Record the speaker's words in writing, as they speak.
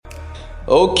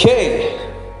Okay,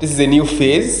 this is a new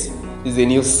phase, this is a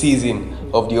new season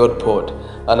of the Odd Pod,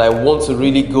 and I want to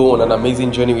really go on an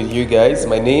amazing journey with you guys.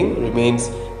 My name remains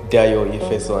Timi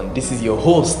Deshola, and this is your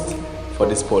host for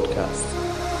this podcast.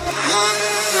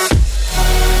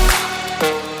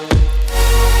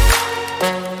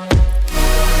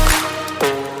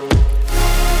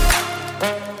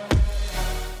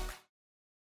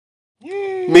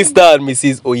 Mr. and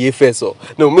Mrs Oyefeso.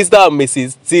 No, Mr. and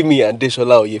Mrs. Timi and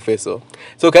Deshola Oyefeso.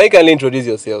 So can you kindly introduce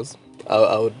yourselves?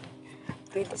 I would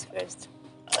do this first.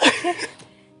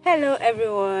 Hello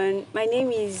everyone. My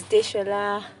name is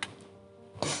Deshola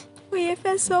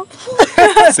Oyefeso.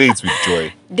 Say it with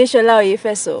joy. Deshola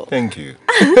Oyefeso. Thank you.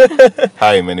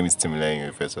 Hi, my name is Timi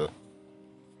Deshola.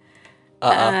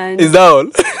 Is that all?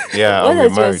 Yeah, what we're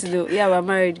else married. you want to do? Yeah, we're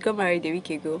married. Got married a week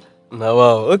ago.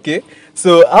 Wow, okay.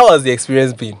 So how has the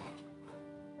experience been?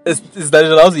 It's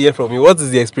Deshola, how's to hear from you? What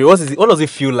is the experience? What does it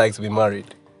feel like to be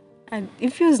married? And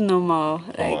it feels normal.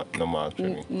 Like Normal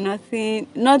actually.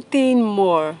 Nothing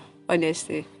more,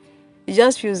 honestly. It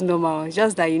just feels normal. It's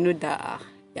just that you know that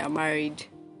you're married.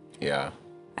 Yeah.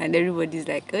 And everybody's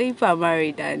like, oh, you are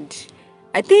married. And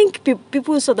I think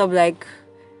people sort of like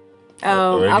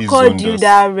accord you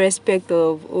that respect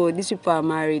of, oh, these people are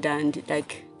married, and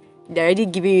like they're already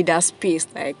giving you that space,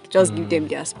 like just give them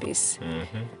their space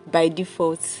by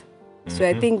default. So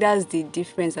I think that's the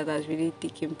difference that has really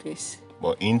taken place.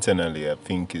 But internally, I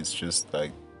think it's just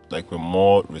like we're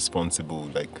more responsible,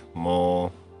 like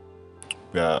more.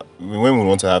 Yeah, when we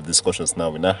want to have discussions now,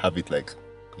 we now have it like,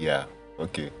 yeah,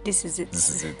 okay, This is it. this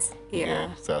is it. Yeah.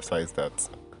 So aside that,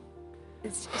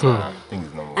 It's just I think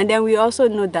it's normal. And then we also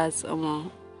know that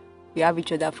we have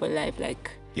each other for life.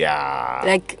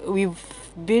 Like we've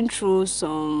been through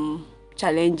some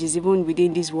challenges even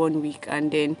within this 1 week,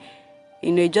 and then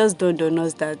it just dawned on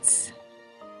us that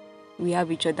we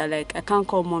have each other. Like I can't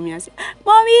call mommy and say,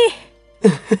 "Mommy,"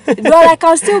 but I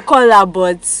can still call her,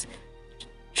 but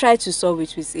try to solve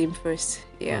it with him first.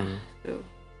 Yeah. So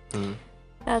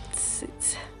that's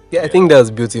it. Yeah, I think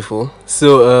that's beautiful.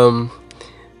 So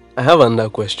I have another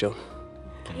question.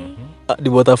 Okay. The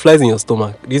butterflies in your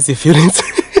stomach, do you see feelings?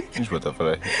 Which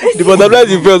butterfly? The butterflies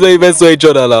you felt when you first saw each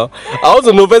other now. I want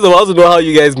to know, first of all, I want to know how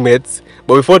you guys met.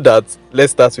 But before that,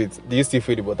 let's start with, do you still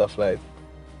feel the butterflies?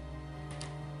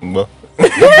 No.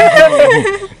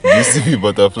 You see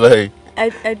butterfly?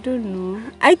 I don't know.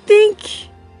 I think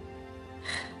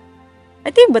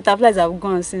butterflies have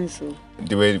gone since. So.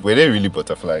 Were they really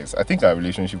butterflies? I think our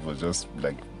relationship was just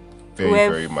like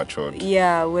very matured.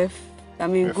 Yeah,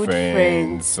 good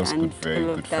friends just and very all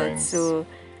of good that. friends. So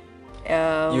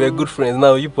You were good friends.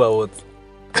 Now you are what?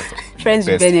 friends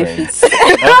with Best benefits.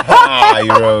 You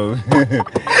know.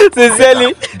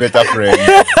 Sincerely? Better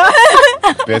friends.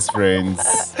 Best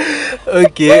friends.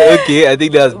 Okay. I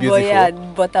think that's beautiful. But yeah,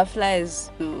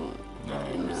 butterflies. No.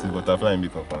 See, butterfly and be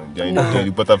confirmed.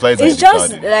 The butterflies are in It's the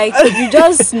just garden. like you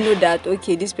just know that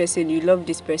okay, this person, you love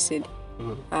this person,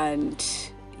 and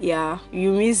yeah,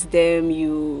 you miss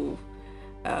them.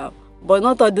 But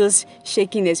not all those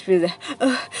shaking experience.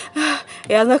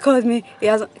 He has not called me. He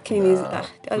has not cleaned his.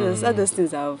 All those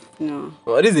things have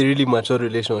Well, this is a really mature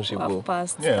relationship. have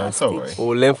passed. Yeah, that it's alright. stage.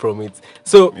 We'll learn from it.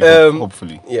 So,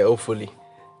 Hopefully. Yeah, hopefully.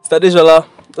 Mr. Deshola,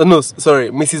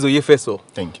 Mrs. Oyefeso.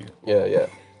 Thank you. Yeah.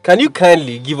 Can you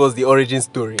kindly give us the origin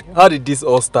story? How did this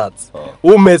all start? Oh.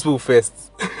 Who met who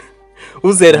first?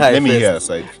 Who said hi Let me first? hear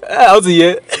aside. How to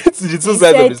hear to the two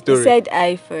sides of the story. He said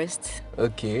I first.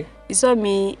 Okay. You saw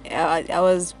me. I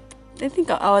think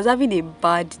I was having a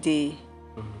bad day.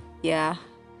 Yeah,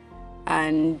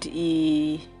 and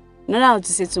he. Not how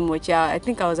to say too much. Yeah, I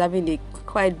think I was having a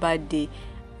quite bad day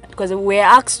because we were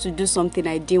asked to do something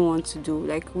I didn't want to do.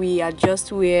 Like we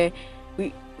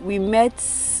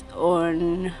met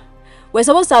on. We're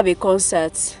supposed to have a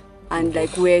concert, and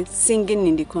like we're singing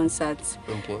in the concert.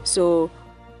 Okay. So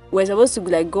we're supposed to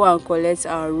like go and collect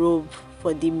our robe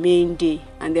for the main day,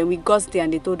 and then we got there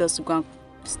and they told us to go and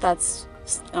start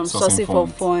sourcing for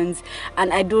funds.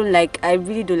 And I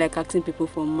really don't like asking people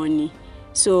for money.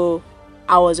 So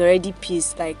I was already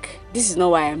pissed. Like this is not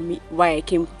why I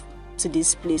came to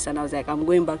this place, and I was like, I'm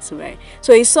going back to my.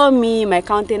 So he saw me, my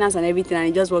countenance and everything, and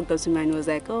he just walked up to me and he was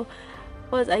like, "Oh,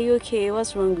 are you okay?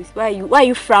 What's wrong with you? Why are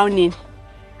you frowning?"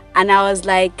 And I was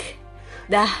like,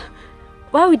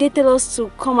 why would they tell us to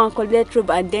come and collect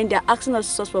robe and then they're asking us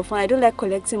to source for fun? I don't like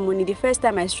collecting money. The first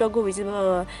time I struggled with it,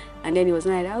 and then he was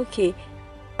like, okay,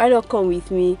 why not come with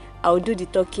me? I'll do the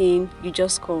talking. You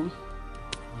just come.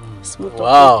 Smooth talk.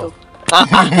 Wow.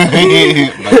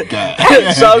 Bad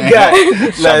guy. Sharp guy.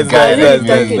 Nice, guy.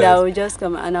 Talking, I would just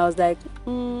come and I was like,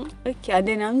 okay. And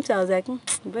then I was like, the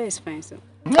boy is fine. So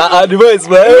The boy is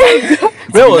fine.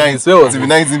 Where was this? Where was it? it? Be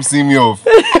nice him see me off.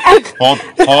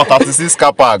 Hot 36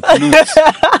 kappa.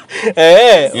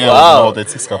 Hey, Yeah, wow. hot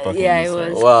 36 kappa. yeah, it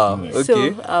was. Wow. Okay.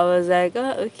 So I was like,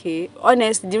 okay.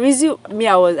 Honestly, the reason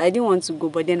I didn't want to go,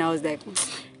 but then I was like,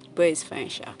 boy is fine,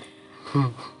 sha.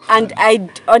 And I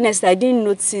didn't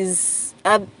notice.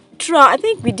 I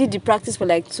think we did the practice for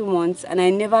like 2 months, and I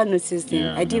never noticed him.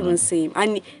 Yeah, I didn't even see him.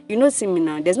 And you know, see me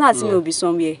now. There's not a Timi will be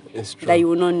somewhere that you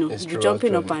will not know. It's You're true,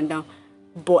 jumping actually. up and down.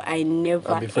 But I never.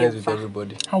 I'll be friends with ever-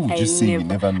 everybody. How would you say you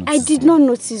never noticed? I did not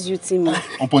notice you, Timi.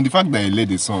 Upon the fact that you led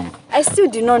the song. I still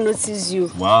did not notice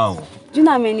you. Wow. Do you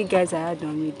know how many guys I had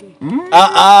on me there?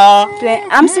 Uh-uh.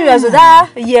 I'm serious. So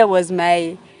that year was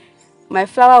my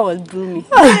flower was blooming.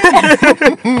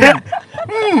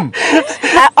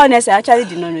 Honestly, I actually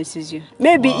did not notice you.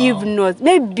 Maybe if not,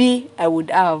 maybe I would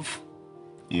have.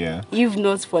 Yeah. If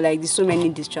not for like the so many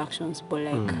distractions, but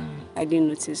like I didn't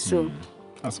notice. So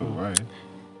That's alright.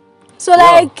 so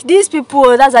like these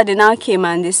people, that's why they now came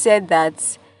and they said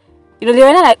that, you know, they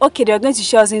were not like, okay, they were going to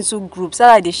share us into groups.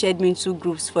 That's why they shared me into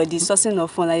groups for the sourcing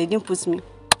of fun. Like they didn't put me,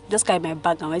 just carry my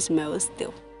bag and went to my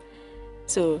hostel.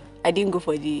 So I didn't go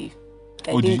for the.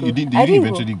 Did you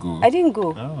eventually go? I didn't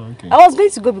go. Oh, okay. I was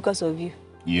going to go because of you.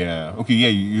 Yeah. Okay. Yeah.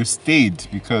 You stayed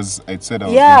because I said I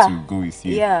was going to go with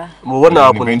you. Yeah. But what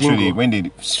now happened? Eventually, when they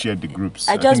shared the groups,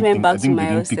 I just went back I think to my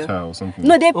they didn't pick hostel. her or something.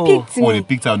 No, they picked me. Oh, they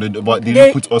picked her, but they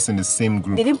didn't put us in the same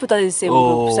group. They didn't put us in the same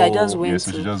group, so I just went. Yeah,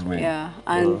 so she just went. Yeah,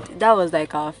 and that was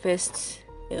like our first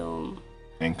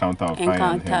Encounter of fire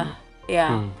and hell.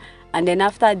 Yeah. And then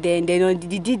after then, on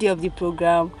the day of the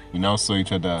program, We now saw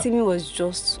each other. Timi was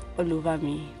just all over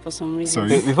me for some reason.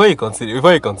 Sorry. Before you continue, I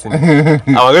was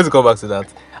going to come back to that.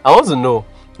 I want to know,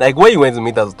 like, when you went to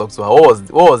meet her to talk to her,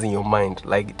 what was in your mind?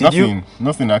 Like, did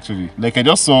Nothing actually. Like I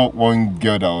just saw one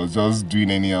girl that was just doing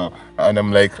anyhow, and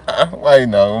I'm like, why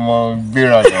now? I'm on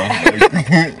Vera now.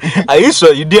 Like, Are you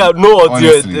sure you did have no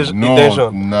ulterior honestly, no,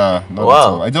 intention? nah, not Wow. at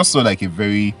all. I just saw like a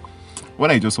very, what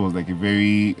I just saw was like a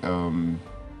very,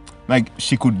 like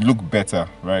she could look better,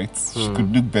 right? She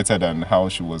could look better than how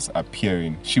she was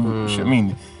appearing. She I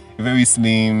mean, a very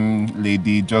slim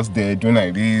lady just there doing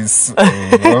like this,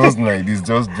 just like this,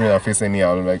 just doing her face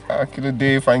anyhow. I'm like, kill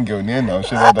day, fine girl, yeah, now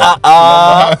she's like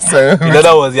that. In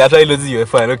other words, you actually noticed you were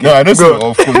fine. Okay. No, I don't know.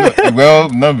 Of course, well,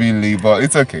 not really, but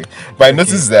it's okay. But I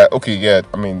noticed that, okay, yeah,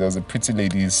 I mean, there was a pretty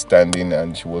lady standing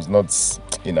and she was not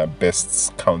in her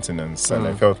best countenance. And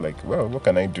I felt like, well, what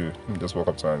can I do? Just walk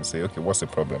up to her and say, okay, what's the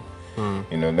problem?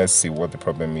 You know, let's see what the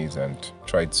problem is and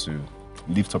try to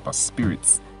lift up her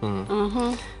spirits.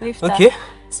 Okay.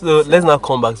 So let's now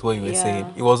come back to what you were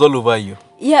saying. It was all over you.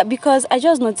 Yeah, because I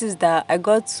just noticed that I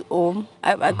got home,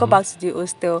 I got back to the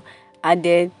hostel, and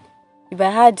then if I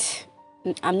had,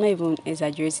 I'm not even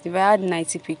exaggerating, if I had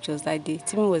 90 pictures that day,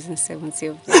 Timi was in 70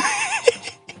 of them.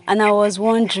 And I was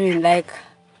wondering, like,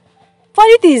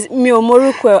 funny thing is,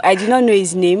 Morocco, I did not know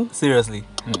his name. Seriously.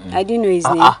 I didn't know his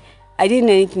name. I didn't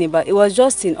know anything about it. It was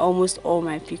just in almost all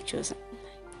my pictures.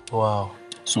 Wow.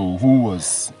 So who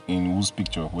was in whose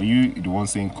picture? Were you the one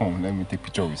saying, come, let me take a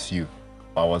picture with you?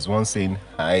 I was one saying,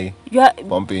 hi, You are,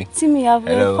 Bumpy. Timi, you have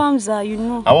Hello. a Famza, you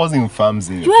know. I wasn't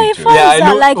Famza. You are a picture. Famza. Yeah, I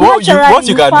know. Like, what naturally,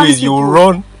 you can do is you people.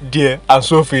 run there and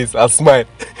show face and smile.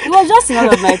 It was just in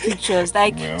all of my pictures.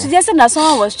 Like, Yeah. to the extent that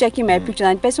someone was checking my picture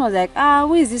and the person was like,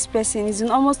 who is this person? He's in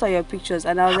almost all your pictures.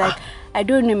 And I was like, I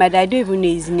don't know him, I don't even know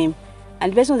his name.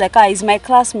 And the person was like, he's my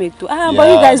classmate too. But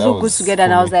you guys that look good was together.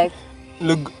 And I was like,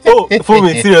 Look, for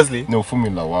me, seriously. No,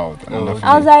 Fumila, wow.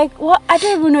 I was like, what? I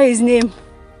don't even know his name.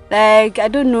 Like, I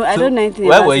don't know anything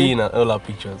Why about were him. you in all our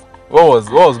pictures? What was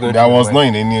going That through was your not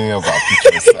mind? in any of our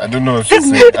pictures. I don't know if you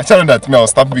said. I told that to me, I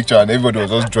was snapping picture and everybody was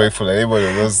just joyful and everybody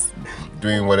was just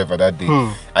doing whatever that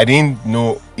day. I didn't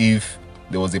know if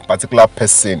there was a particular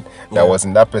person that was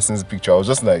in that person's picture. I was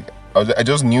just like, I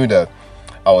just knew that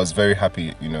I was very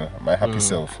happy, you know, my happy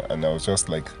self. And I was just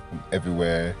like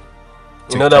everywhere.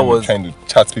 Trying to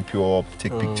chat people up,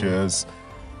 take pictures,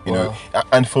 you know.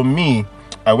 And for me,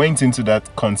 I went into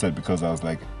that concert because I was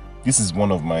like, this is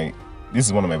one of my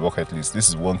bucket lists. This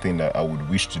is one thing that I would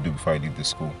wish to do before I leave the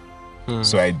school.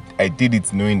 So I did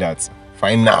it knowing that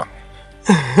fine now.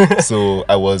 So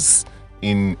I was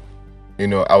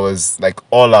I was like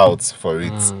all out for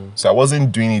it. So I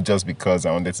wasn't doing it just because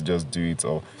I wanted to just do it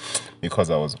or because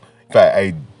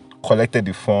I collected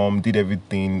the form, did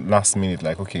everything last minute,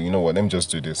 like, okay, you know what, let me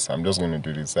just do this. I'm just going to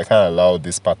do this. I can't allow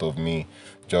this part of me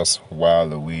just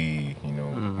while away, you know,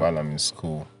 while I'm in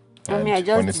school. I mean, I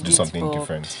just wanted to did do it something for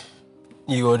different.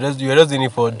 You were just doing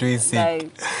it for doing sake.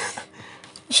 Like,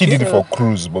 She did it for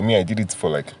cruise, but me, I did it for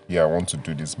like, I want to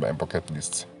do this, my bucket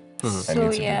list. I so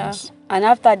need to do yeah, this. and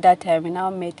after that time, we now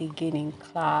met again in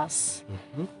class.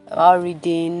 About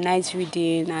reading, night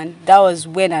reading, and that was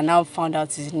when I now found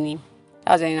out his name.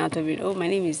 That was when I now told me, oh, my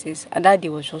name is this. And that day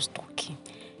was just talking.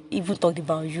 He even talked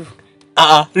about you.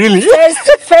 Really?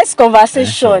 First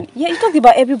conversation. Yeah, he talked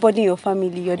about everybody in your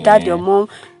family, your dad, your mom.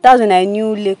 That was when I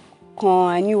knew Lekon.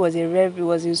 I knew he was a reverend. He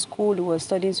was in school. He was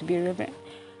studying to be a reverend.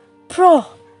 Bro,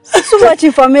 so much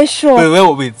information.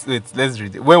 Wait, let's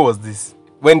read it. When was this?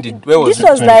 When was this it?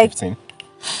 was like 2015?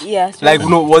 yeah. Like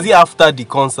no, was it after the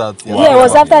concert? Yeah, it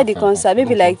was after the concert,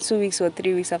 maybe like 2 weeks or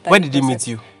 3 weeks after. When the did he concert. meet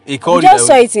you? He called We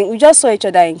you. we just saw each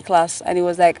other in class, and he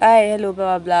was like, "Hi, hello,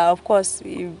 blah blah blah." Of course,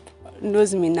 he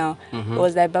knows me now. It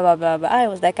was like blah blah blah blah. I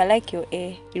was like, "I like your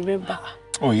hair." Remember?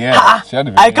 Oh yeah. She had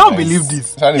a very I can't nice- believe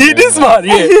this. she had a very This nice-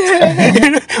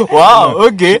 man, yeah. Wow.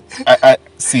 Okay. I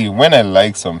see, when I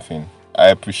like something, I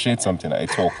appreciate something, I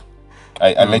talk.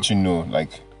 I let you know, like,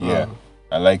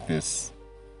 I like this,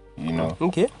 you know.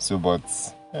 Okay. So, but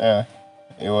yeah,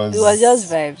 it was just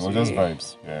vibes, It was just really.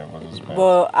 vibes. Yeah, it was just vibes.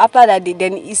 But after that,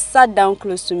 then he sat down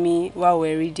close to me while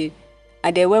we were reading,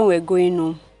 and then when we were going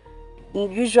home,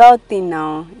 usual thing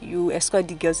now, you escort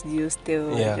the girls to the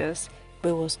hostel. Yeah. But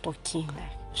he was talking,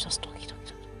 like just talking.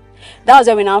 That was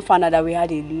when we now found out that we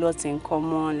had a lot in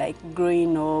common, like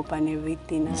growing up and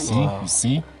everything. And you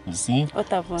see. what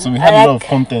happened? So we had a lot of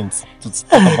content to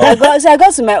talk about. I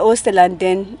got to my hostel, and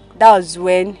then that was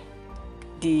when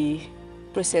the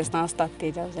process now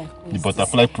started. I was like, The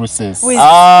butterfly process. who is this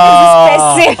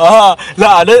person?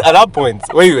 Now at that point,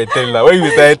 when you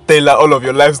started telling her all of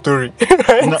your life story,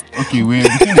 right? No, okay, wait.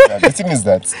 The thing is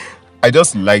that I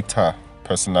just liked her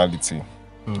personality,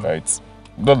 right?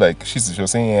 Not like she was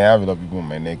saying, I have a lot of people on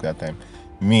my neck that time.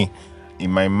 Me,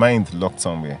 in my mind, locked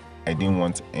somewhere. I didn't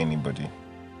want anybody,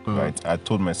 right? I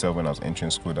told myself when I was entering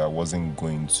school that I wasn't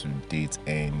going to date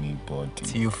anybody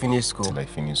Till you finish school. till I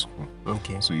finish school.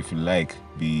 Okay. So if you like,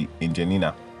 be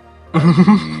Angelina,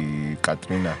 be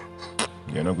Katrina.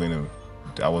 You're not going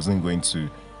to. I wasn't going to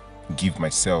give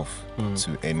myself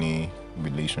to any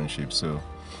relationship. So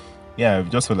yeah, I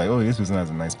just felt like, oh, this person has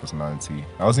a nice personality.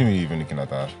 I wasn't really even looking at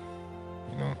her,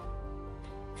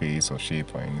 face or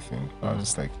shape or anything. I was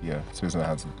just like, yeah, this person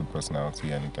has a good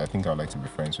personality, and I think I would like to be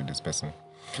friends with this person.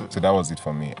 So that was it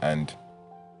for me. And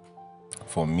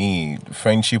for me,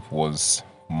 friendship was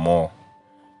more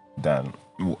than,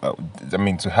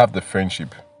 to have the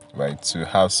friendship, right? To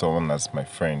have someone as my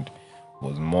friend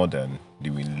was more than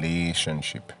the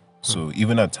relationship. So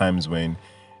even at times when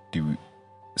the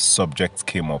subject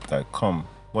came up, like, come,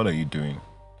 what are you doing?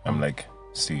 I'm like,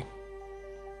 see,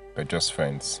 we're just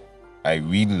friends. I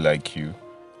really like you.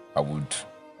 I would,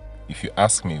 if you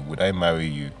ask me, would I marry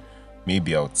you?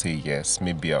 Maybe I would say yes.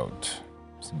 Maybe I would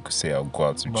say I'll go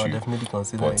out with But you. definitely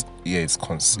consider But it. yeah, it's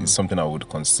something I would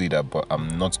consider, but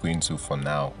I'm not going to for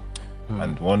now.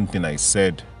 And one thing I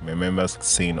said, I remember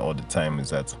saying all the time, is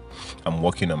that I'm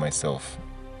working on myself.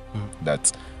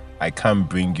 That I can't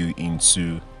bring you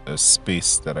into a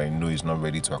space that I know is not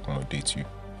ready to accommodate you.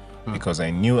 Because I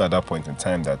knew at that point in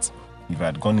time that if I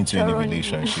had gone into any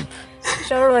relationship,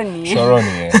 Sharoni.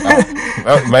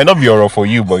 it might not be oral for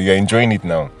you, but you're enjoying it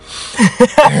now.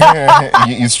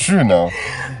 It's true now.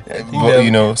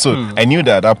 But, so I knew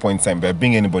that at that point in time, by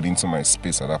bringing anybody into my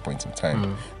space at that point in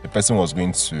time, the person was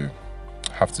going to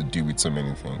have to deal with so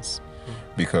many things.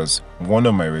 Because one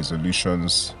of my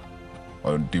resolutions,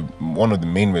 or one of the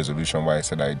main resolutions why I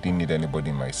said I didn't need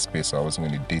anybody in my space, so I wasn't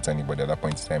going to date anybody at that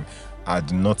point in time,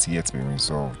 had not yet been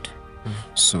resolved.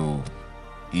 So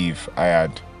if I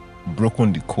had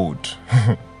broken the code,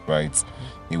 right,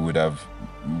 it would have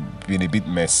been a bit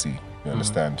messy. You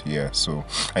understand? Yeah. So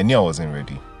I knew I wasn't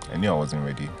ready.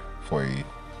 For a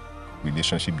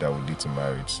relationship that would lead to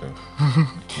marriage. So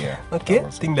yeah. Okay, I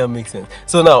think that makes sense.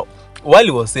 So now, while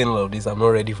you were saying all of this, I'm not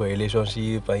ready for a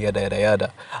relationship and yada yada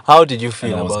yada. How did you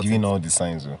feel I was about giving it? all the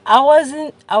signs though. I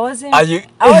wasn't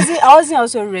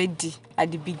also ready at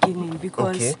the beginning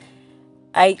because Okay.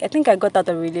 I think I got out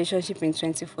of a relationship in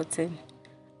 2014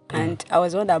 and I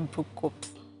was the one that broke up.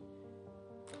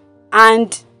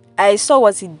 And I saw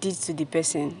what it did to the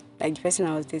person, like the person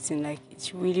I was dating, like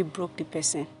it really broke the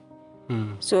person.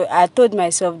 So I told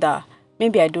myself that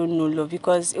maybe I don't know love,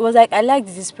 because it was like I liked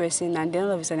this person and then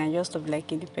all of a sudden I just stopped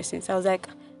liking the person. So I was like,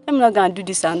 I'm not gonna do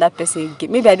this to another person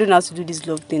again. Maybe I don't know how to do this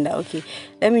love thing. That okay,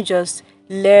 let me just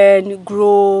learn,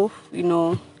 grow,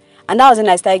 And that was when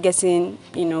I started getting,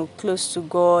 close to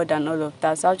God and all of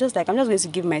that. So I was just like, I'm just going to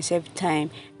give myself time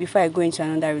before I go into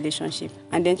another relationship.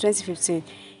 And then 2015,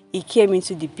 he came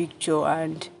into the picture,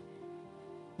 and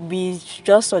we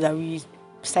just saw that we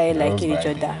started liking each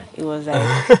other. It was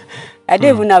like I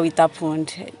don't even know how it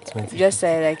happened. Just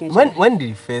started liking each other. When did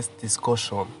the first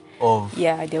discussion of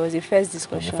there was a first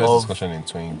discussion. The first discussion in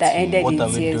 20. That ended what in are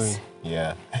we tears. doing?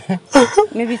 Yeah.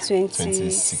 Maybe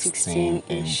 2016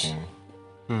 2016-ish.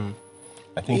 ending.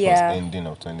 I think it was ending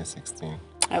of 2016.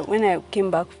 When I came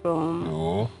back from...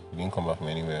 No, you didn't come back from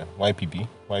anywhere. YPP?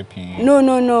 YP? No.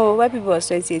 YPP was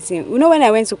 2018. You know when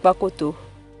I went to Pakoto?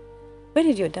 Where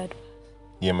did your dad?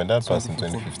 Yeah, my dad passed in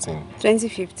 2015.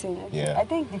 2015. Yeah. I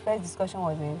think the first discussion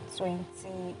was in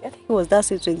I think it was that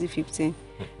same 2015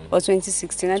 or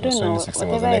 2016. I don't know. 2016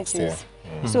 was the next year.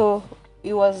 So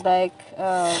it was like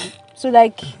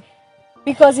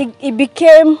because it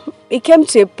came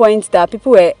to a point that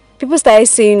people started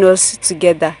seeing us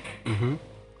together.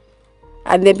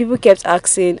 And then people kept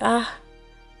asking,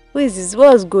 who is this?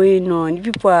 What's going on?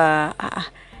 People are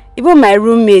even my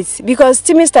roommates, because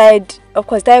Timi started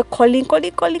calling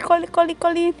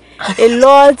a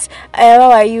lot.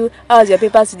 How are you? How's your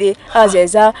paper today? How's your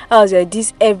exam? How's your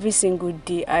this? Every single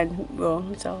day. And well,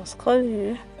 I was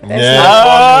calling.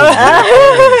 Yeah.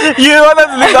 You wanted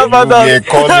to leave that part out. Yeah,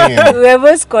 calling. We were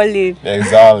both calling.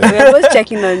 Exactly. We were both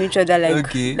checking on each other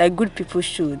like good people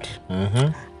should.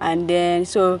 And then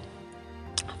so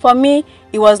for me,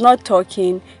 it was not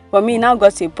talking. For me, it now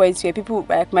got to a point where people,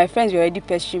 like my friends, were already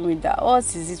pestering me that, what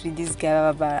is this with this guy,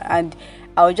 blah, blah, blah. And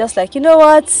I was just like, you know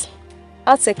what?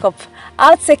 I'll take up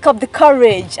the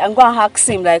courage and go and ask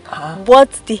him, like,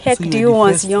 what the heck do you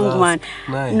want, young man?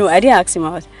 Nice. No, I didn't ask him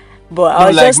out. But I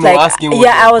was just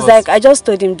like, I just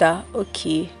told him that,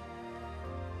 okay,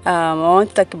 I want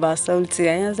to talk about something.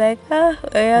 And I was like,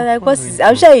 what is this?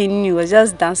 I'm sure he knew. I was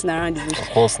just dancing around the bush. Of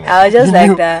course not. I was just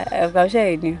like that. I'm sure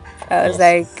he knew. I was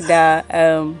like that.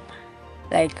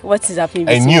 Like, what is happening?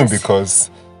 I knew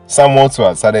because someone too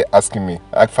had started asking me,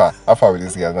 how far with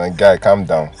this guy? I'm like, guy, calm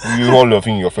down. You all of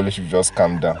you in your fellowship, just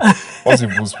calm down. What's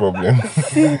people's problem?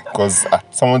 Because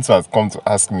someone too had come to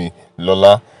ask me,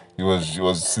 Lola. It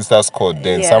was sister's court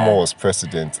then. Someone was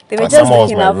president. They were just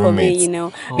looking out for me, you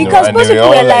know. Because most people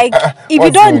were like, if you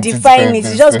don't define it,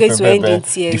 it's just going to end in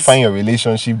tears. Define your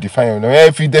relationship,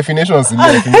 if you definitions,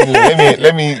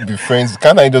 let me be friends.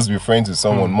 Can't I just be friends with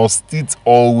someone? Must it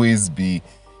always be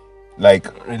like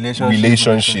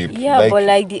relationship? Yeah, like, but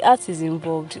like the art is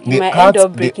involved. You might end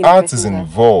up breaking the art is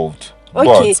involved.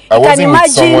 Okay, but I wasn't with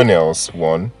someone else.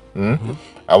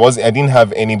 I didn't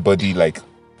have anybody like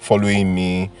following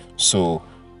me. So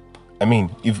I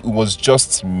mean, if it was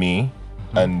just me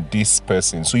and this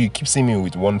person, so you keep seeing me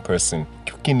with one person,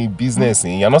 keeping in business,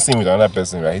 you're not seeing with another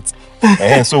person, right?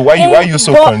 So why are you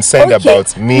so concerned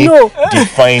about me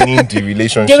defining the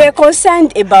relationship? They were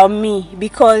concerned about me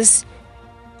because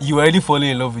you were already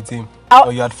falling in love with him,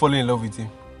 or you had fallen in love with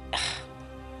him.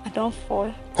 I don't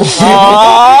fall.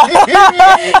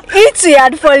 He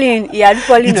had fallen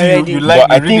already.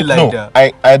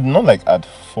 I had not like had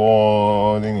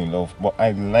fallen in love, but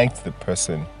I liked the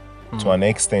person to an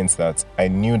extent that I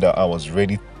knew that I was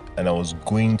ready and I was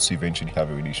going to eventually have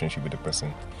a relationship with the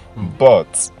person.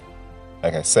 But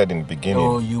like I said in the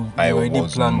beginning, I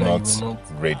was not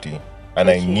ready, and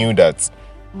I knew that.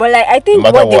 But like I think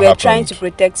what they were trying to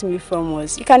protect me from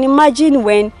was, you can imagine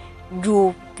when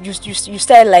you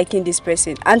start liking this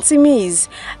person, and to me is,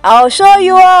 I'll show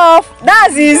you off.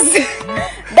 That's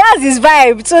his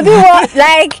vibe. So they want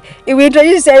like, if we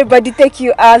introduce everybody, take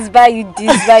you out, buy you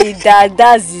this, buy you that.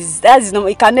 That's his number.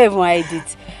 You cannot even hide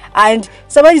it. And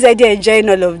somebody's already enjoying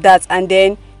all of that, and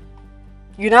then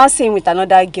you now see him with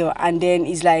another girl, and then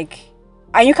it's like,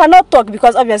 and you cannot talk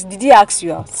because obviously did he ask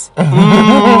you out?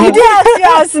 Did he ask you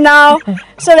out now?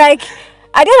 So like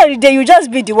at the end of the day, you just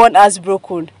be the one as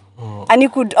broken. And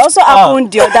it could also happen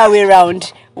the other way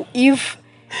around. If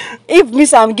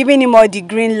Miss, I'm giving him all the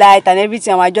green light and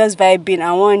everything, I just vibing,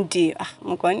 and one day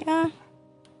I'm going,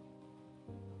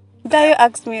 that you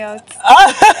asked me out.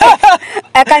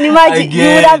 I can imagine you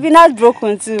would have been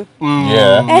heartbroken too.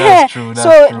 Yeah, that's true.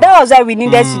 That was why we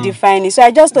needed to define it. So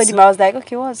I just told him, I was like,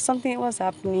 okay, what's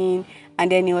happening?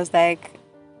 And then he was like,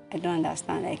 I don't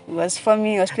understand. Like, it was for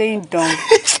me, he was playing dumb.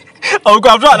 I'm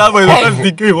trying to have my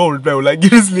thinking he won't reply. Like, give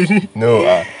this lady.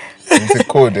 No, it's a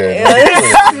code there.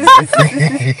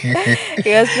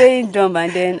 He was playing dumb,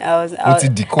 and then I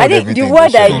think the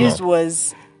word I used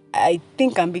was, I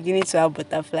think I'm beginning to have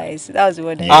butterflies. That was the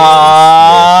word I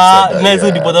used.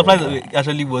 So the butterflies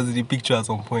actually was in the picture at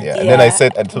some point. Yeah. And then I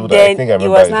told her, I think I remember it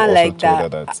was not like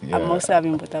that. I'm also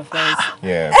having butterflies.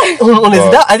 Yeah.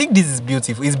 Honestly, I think this is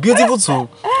beautiful. It's beautiful to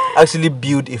actually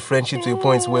build a friendship to a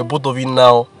point where both of you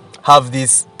now have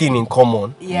this thing in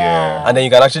common. Yeah. And then you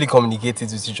can actually communicate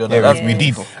it with each other. Yeah, That's we did.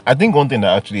 beautiful. I think one thing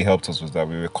that actually helped us was that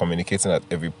we were communicating at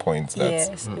every point. That,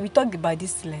 Yes. We talked about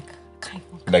this like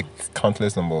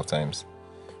countless number of times.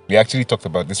 We actually talked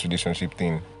about this relationship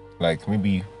thing like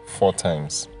maybe 4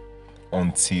 times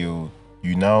until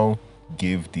you now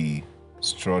gave the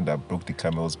straw that broke the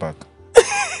camel's back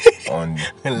on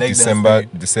like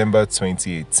December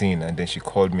 2018, and then she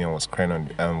called me and was crying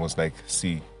and was like,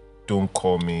 see, don't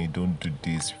call me, don't do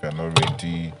this if you're not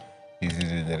ready.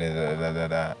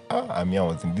 I mean, I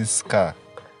was in this car.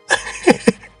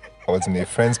 I was in a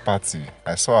friend's party.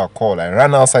 I saw a call. I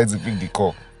ran outside to pick the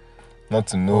call. Not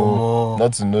to know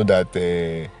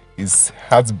that it's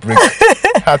heartbreak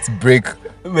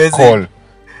call.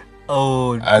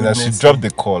 Oh, and as she dropped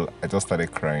the call, I just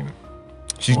started crying.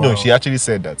 She actually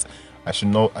said that I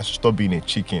should stop being a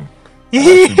chicken.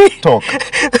 I should talk.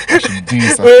 I should do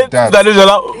this. I should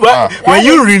that. Were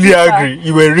you really angry?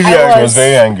 You were really angry. She was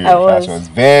very angry. She was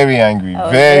very angry.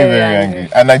 Very angry.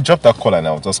 And I dropped that call and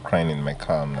I was just crying in my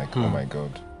car. I'm like, oh my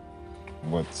God.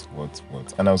 What?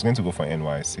 And I was going to go for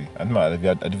NYC.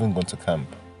 I'd even gone to camp.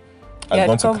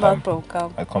 I'd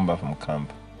come back from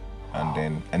camp. And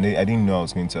then I didn't know I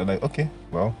was going to. I was like, okay,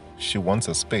 well, she wants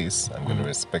a space. I'm going to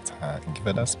respect her and give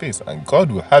her that space. And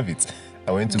God will have it.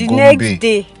 I went to Gombe. The next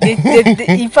day,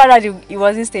 he found out he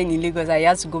wasn't staying in Lagos. I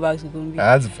had to go back to Gombe.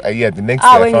 The next day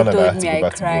I found out I had to go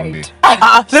back to Gombe.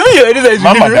 Let me hear anything.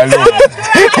 Mama,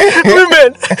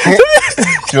 women.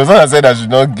 She was not said I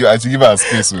should give her a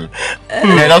space. So.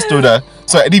 I just told her.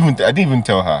 So I didn't even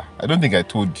tell her. I don't think I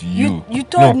told you. You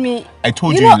told me. I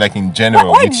told you like in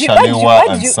general with Shalewa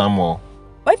and Samuel.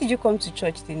 Why did you come to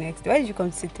church the next day? Why did you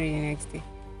come to C3 the next day?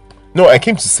 No, I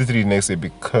came to C3 the next day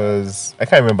because I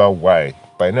can't remember why,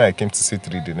 but I know I came to C3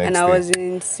 the next day. And I was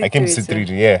in C3. I came to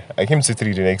C3, I came to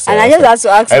C3 the next day. And I just had to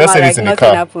ask her, like,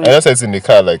 nothing happened. I just said it in the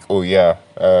car, like, oh yeah,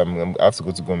 I have to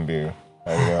go to Gombe.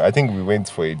 And, I think we went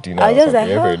for a dinner. I just like,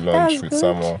 we had a lunch with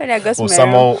Samuel.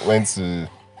 Samuel went to.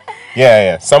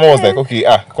 Yeah. Samuel was like, okay,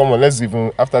 come on,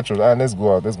 after church, let's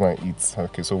go out, let's go and eat.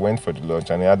 Okay, so went for the lunch,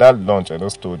 and at that lunch, I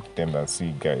just told them that,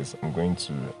 see, guys, I'm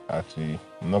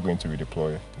not going to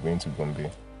redeploy. I'm going to Gombe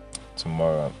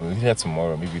tomorrow. We'll be here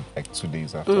tomorrow, maybe like 2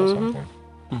 days after or something.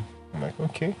 I'm like,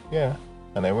 okay, yeah,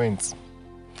 and I went,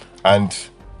 and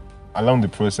along the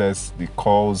process, the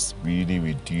calls really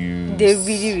reduced. They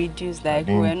really reduced. Like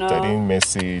I didn't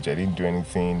message. I didn't do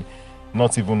anything.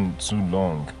 Not even too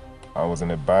long. I was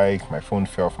on a bike, my phone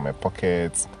fell from my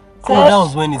pocket. So that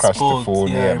was when it spoiled.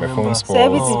 My phone spoiled. So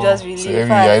everything just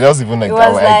really I just even like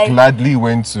I gladly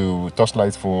went to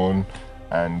Touchlight phone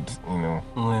and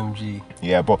OMG.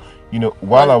 Yeah, but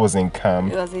while I was in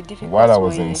camp, it was a difficult while I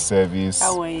was in service,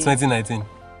 2019.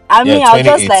 I mean, I was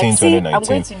just like, 2019. I'm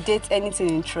going to date anything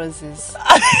in trousers.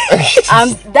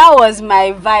 That was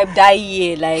my vibe that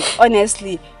year. Like,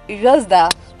 honestly, it was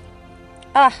that.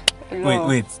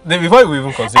 Wait. Before we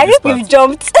even consider I this think we've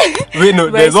jumped. Wait, no,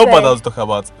 there's one part I was talking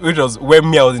about, which was when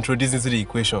I was introduced into the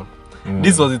equation.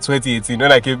 This was in 2018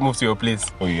 when I moved to your place.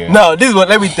 Oh yeah. Now, this is what,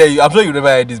 let me tell you, I'm sure you've never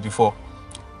heard this before.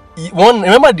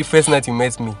 Remember the first night you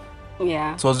met me?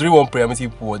 Yeah. It was really one prayer meeting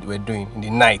people were doing in the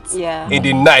night. Yeah. In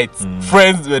the night.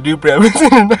 Friends were doing prayer meeting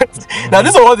in the night. Now,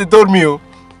 this is what they told me.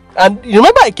 And you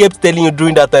remember I kept telling you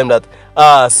during that time that,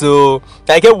 so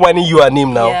I kept whining you a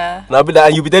name now. Yeah. And I'll be like,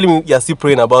 and you'll be telling me you're still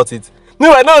praying about it.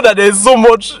 No, I know that there's so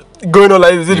much going on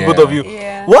like this between the both of you.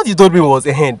 Yeah. What you told me was,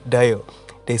 Dio,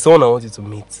 there's someone I want you to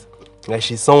meet. Like,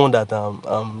 she's someone that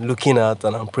I'm looking at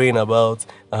and I'm praying about.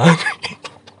 I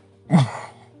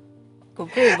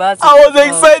was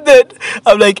excited.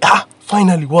 I'm like,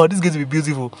 finally, wow, this is going to be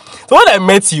beautiful. So when I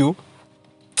met you,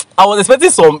 I was expecting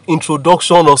some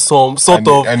introduction or some sort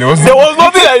of. And there was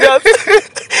nothing like that.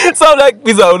 So I'm like,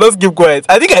 please, I will just keep quiet.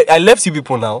 I think I left you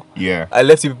people now. Yeah. I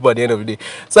left you people at the end of the day.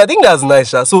 So I think that's nice.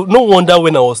 So no wonder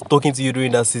when I was talking to you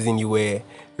during that season, you were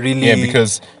really. Yeah,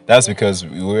 because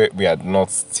we had not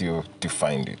still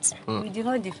defined it. We did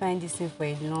not define this thing for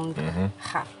a long time.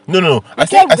 No. I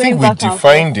think we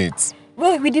defined it.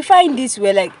 Well, we defined this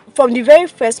way, like from the very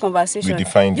first conversation. We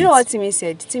defined You know what Timi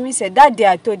said? Timi said that day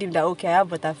I told him that, okay, I have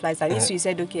butterflies. And he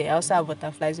said, okay, I also have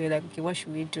butterflies. We were like, okay, what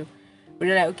should we do? We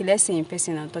were like, okay, let's see in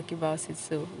person and talk about it.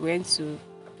 So we went to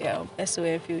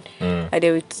SOM field and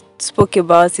then we spoke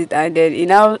about it. And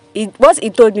then what he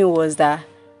told me was that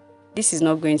this is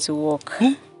not going to work.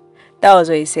 That was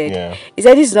what he said. Yeah. He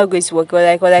said this is not going to work.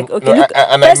 We're like, okay, no, look.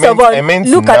 First of all,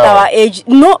 look at our age.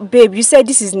 No, babe, you said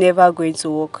this is never going to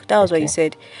work. That was what you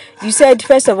said. You said,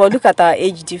 first of all, look at our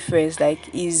age difference. Like,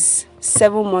 he's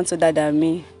 7 months older than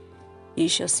me.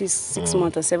 ish or 6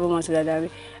 months or 7 months like that.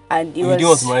 And You didn't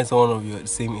want to marry someone of your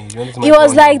same age. It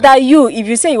was like that. If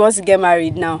you say you want to get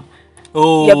married now,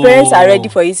 your parents are ready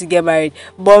for you to get married.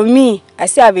 But me, I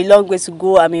still have a long way to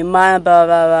go. I'm a man, blah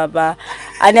blah blah blah.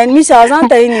 And then me, so I was not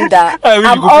telling him that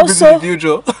I'm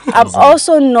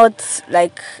also not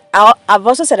like I've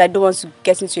also said I don't want to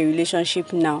get into a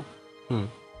relationship now.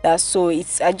 That's so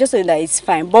I just know that it's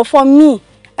fine. But for me,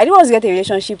 I don't want to get a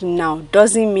relationship now.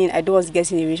 Doesn't mean I don't want to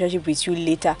get in a relationship with you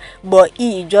later. But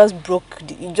he just broke.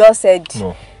 He just said,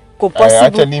 no. Possible. I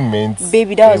actually meant,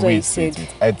 baby. That was what he said.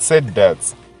 I said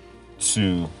that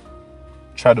to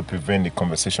try to prevent the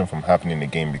conversation from happening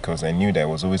again, because I knew that I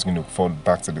was always going to fall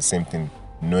back to the same thing,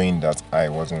 knowing that I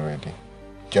wasn't ready.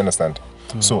 Do you understand?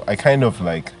 So I kind of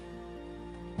like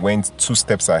went 2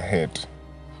 steps ahead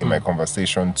in my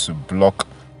conversation to block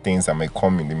things that might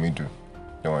come in the middle.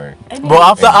 Don't worry.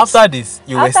 But after this,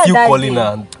 you were still calling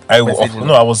her.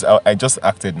 I just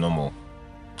acted normal.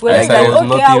 Well, like,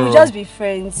 okay, I will just be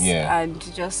friends. And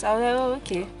just I was like, oh,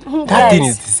 okay. That thing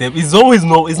is the same. It's always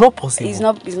it's not possible. It's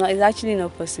actually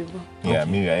not possible. Yeah,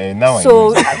 maybe now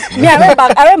so,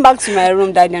 I went back to my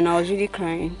room that day and I was really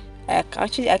crying. I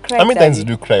cried. How many times did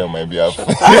you cry on my behalf? You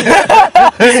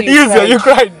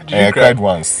cried. I cried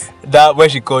once. That when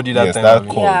she called you that time. That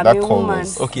call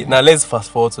was. Okay, now let's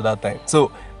fast forward to that time.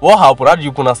 So what happened? How did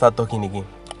you gonna start talking again?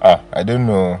 I don't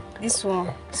know. This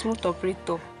one, smooth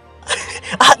operator.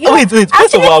 Wait.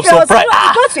 First of all, I'm surprised.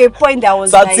 It got to a point that I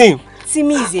was like,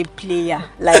 Timi is a player.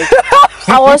 Like,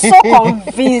 I was so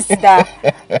convinced that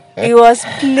he was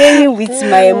playing with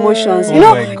my emotions. You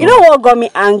know what got me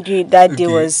angry that day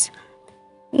was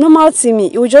normal Timi.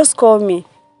 He would just call me,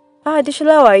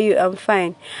 Deshola, how are you? I'm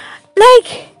fine.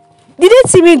 Like, the day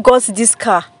Timi got this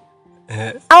car,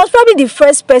 I was probably the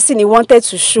first person he wanted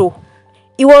to show.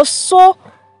 He was so,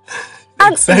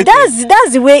 and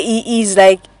that's the way he is.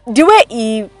 Like, the way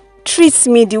he treats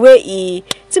me, the way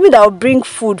Timi that will bring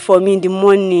food for me in the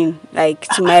morning, like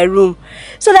to my room.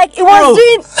 So like he was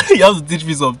doing. You have to teach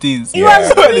me some things. He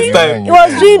was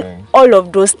doing all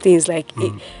of those things. Like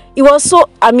it was so.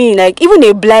 I mean, like even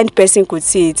a blind person could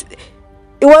see it.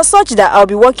 It was such that I'll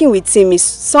be working with Timi.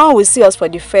 Someone will see us for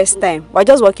the first time. We're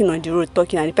just walking on the road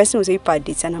talking, and the person will say, "You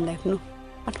date," and I'm like, "No,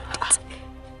 I don't date."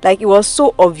 Like it was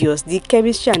so obvious. The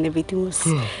chemistry and everything was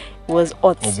hot. It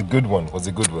was a good one.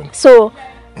 So,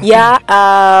 yeah,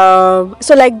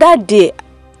 so like that day,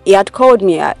 he had called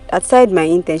me outside my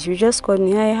internship. He just called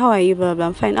me, "Hi, how are you? Blah, blah,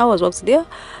 I'm fine. How was work today?"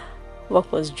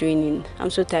 Work was draining. I'm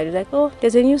so tired. He's like, "Oh,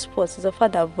 there's a new sport. It's a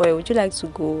father boy. Would you like to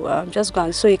go? Just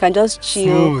go, so you can just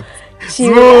chill."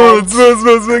 Smooth.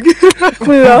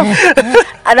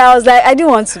 And I was like, I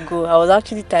didn't want to go. I was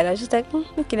actually tired. I was just like,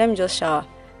 okay, let me just shower.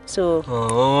 So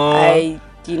I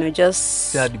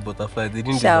just the butterfly. They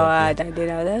didn't showered, and then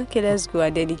I was like, okay, let's go.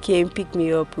 And then he came, picked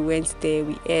me up. We went there,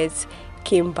 we ate,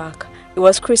 came back. It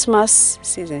was Christmas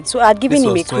season, so I'd given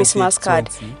him a Christmas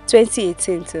card.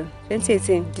 2018 too.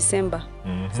 2018 December.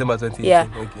 December 2018. Yeah.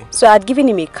 Okay. So I'd given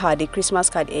him a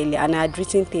Christmas card earlier, and I had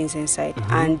written things inside.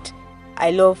 And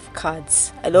I love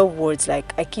cards. I love words.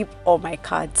 Like I keep all my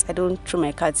cards. I don't throw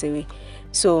my cards away.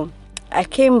 So I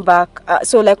came back.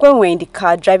 So like when we were in the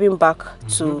car driving back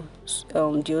to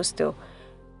the hostel,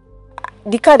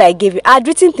 the card I gave you, I had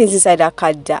written things inside that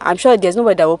card. I'm sure there's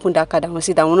nobody that will open that card and will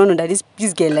see that will not know that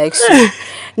this girl likes you.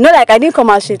 Not like I didn't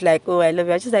come out straight like, oh, I love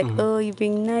you. I was just like, oh, you've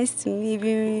been nice to me, you've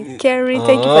been caring.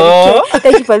 Thank you for the care.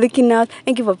 Thank you for looking out.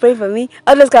 Thank you for praying for me.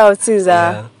 All those kind of things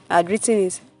I had written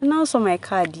it. And also my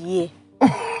card,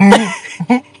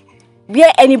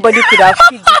 where anybody could have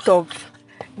picked it up.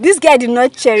 This guy did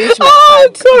not cherish my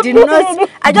card. He did not.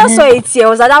 I just saw it here. It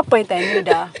was at that point I knew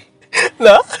that.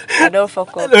 No, I don't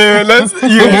fuck up. I want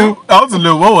to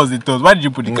know what was the thought. Why did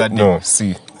you put the card there? No,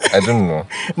 see, I don't know.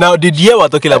 Now, did you ever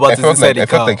talking about this inside the car? I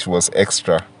felt like she was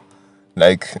extra.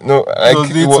 Like, no, like, was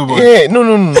doing too much. Yeah,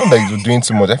 no, not like you were doing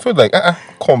too much. I felt like,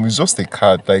 come, it's just a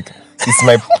card. Like, it's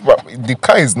my, the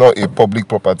car is not a public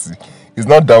property. It's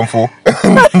not downfall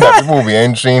that people will be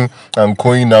entering and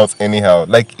going out anyhow.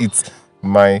 Like, it's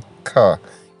my car.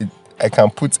 I can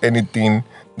put anything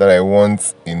that I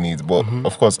want in it. But,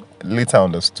 of course, later I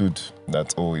understood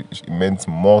that, it meant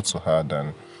more to her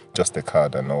than just a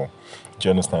card and all. Do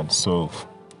you understand? So,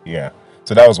 yeah.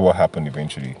 So that was what happened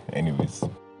eventually. Anyways.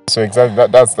 So exactly,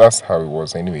 that's how it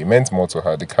was anyway. It meant more to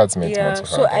her. The cards meant more to her.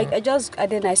 So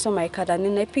then I saw my card and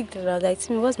then I picked it. I was like,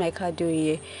 Timi, what's my card doing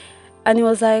here? And he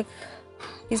was like,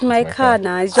 it's my car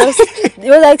now. It's just, it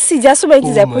was like, see, there's so many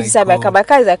things I put inside my car. My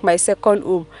car is like my second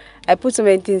home. I put so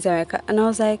many things in my car. And I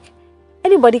was like,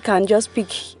 anybody can just pick.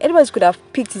 Anybody could have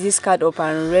picked this card up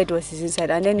and read what is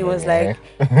inside, and then it was like,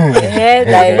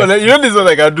 like. You know this one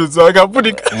I can do, so I can put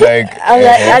it like.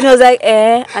 And I was like,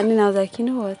 and then I was like, you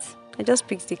know what? I just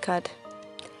picked the card.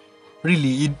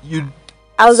 Really,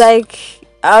 I was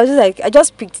just like, I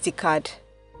just picked the card.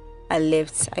 I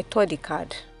left. I tore the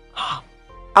card.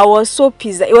 I was so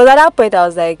pissed. It was at that point I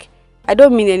was like, I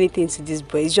don't mean anything to this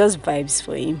boy. It's just vibes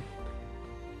for him.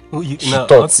 I want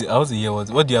to hear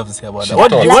what do you have to say about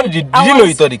that? Did you know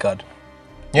you thought the card?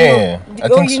 Yeah, I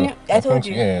think so. I told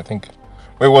you. Yeah, I think.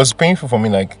 But it was painful for me.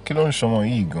 Like,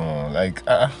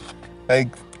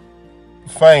 like,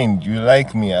 fine, you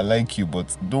like me, I like you,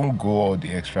 but don't go all the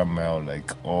extra mile,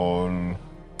 like all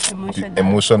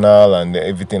emotional and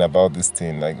everything about this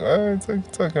thing. Like,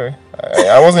 it's okay.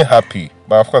 I wasn't happy,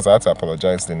 but of course I had to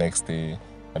apologize the next day.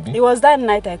 It was that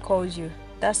night I called you.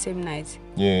 That same night.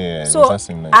 Yeah, so it was that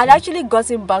same night. I'd actually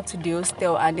gotten back to the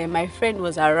hostel, and then my friend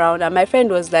was around, and my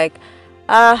friend was like,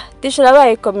 Deshola, where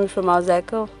are you coming from? I was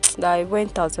like, oh, I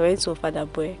went out. I went so far,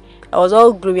 that boy. I was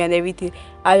all gloomy and everything.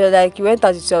 And she was like, you went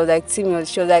out with, I was like, Timi.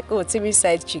 She was like, oh, Timi's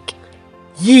side chick.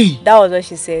 Yeah. That was what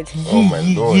she said. Oh my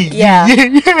Lord. Yeah.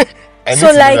 I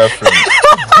so like,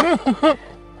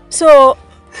 so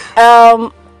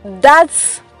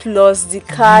that plus the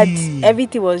card,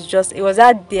 everything was just, it was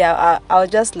that day. I was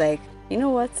just like, you know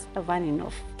what? I've had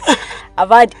enough. I've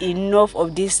had enough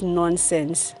of this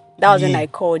nonsense. That was when I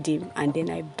called him, and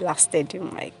then I blasted him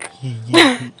like.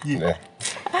 Yeah.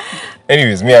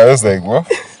 Anyways, me, I was like, well,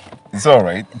 it's all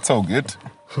right. It's all good.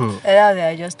 And that day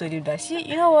I just told him that,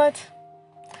 you know what?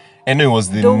 And it was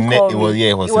the next. It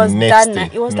was the next day.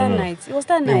 It was that night. It was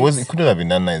that night. It couldn't have been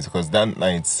that night, because that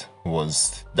night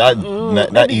was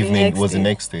that evening was the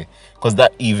next day. Because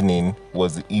that evening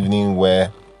was the evening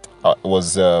where it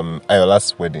was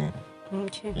Ayola's wedding.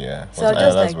 Okay. Yeah. So I was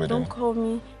just like, wedding. Don't call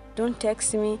me, don't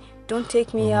text me, don't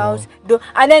take me out. Don't.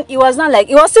 And then it was not like,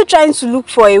 it was still trying to look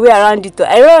for a way around it.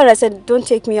 I remember when I said, don't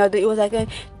take me out. It was like,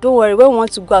 don't worry, when we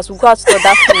want to go out, we'll go out to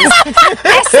that place.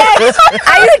 I said,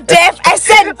 are you deaf? I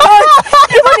said, don't.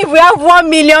 Even if we have 1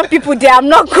 million people there, I'm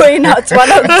not going out. We're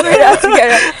not going out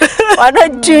together. We're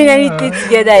not doing anything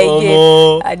together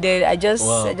again. And then I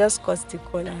just cut the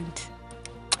call and.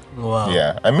 Wow.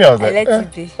 Yeah. I mean, I was like, let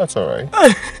it be. That's all right.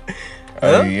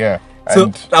 Yeah.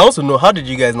 So I also know, how did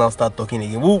you guys now start talking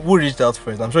again? Who reached out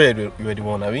first? I'm sure you were the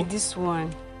one, Abby. This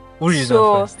one. Who reached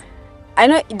out first? I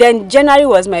know. Then January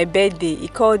was my birthday. He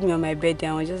called me on my birthday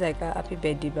and was just like, happy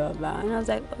birthday, blah blah. And I was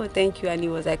like, oh, thank you. And he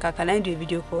was like, can I do a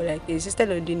video call? Like, he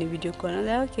insisted on doing a video call. And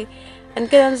I was like, okay. And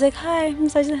then I was like, hi,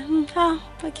 Mr.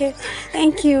 Okay,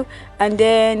 thank you. And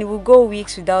then we will go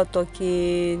weeks without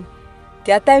talking.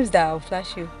 There are times that I'll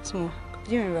flash you small.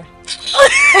 Do you remember?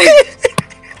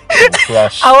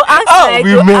 Flash. I'll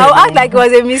act like it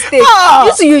was a mistake.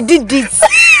 You see, you did it.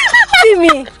 See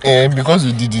me. Because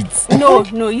you did it.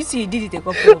 No, you see, you did it a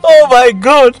couple of times. Oh my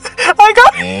God,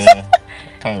 I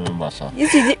can't remember, sir. You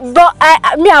see, but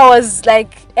I was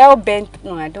like hell bent.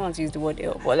 No, I don't want to use the word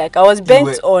hell, but like I was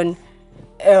bent on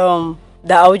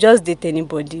that I would just date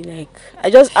anybody. Like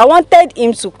I wanted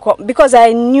him to come because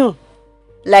I knew,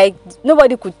 like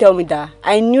nobody could tell me that.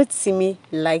 I knew Timi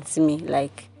liked me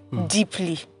like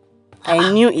deeply.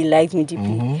 I knew he liked me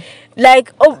deeply.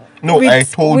 Like, I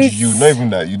told you, not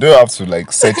even that. You don't have to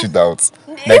like search it out.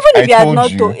 Like, even if you had not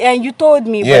told, and you told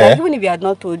me, but like, even if you had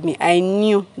not told me, I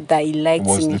knew that he liked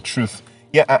me. Was the truth.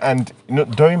 Yeah, and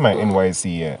during my NYC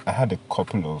year, I had a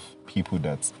couple of people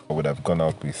that I would have gone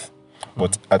out with.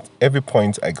 But at every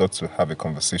point I got to have a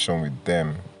conversation with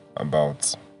them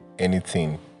about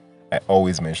anything, I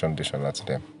always mentioned Deshola to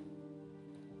them.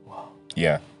 Wow.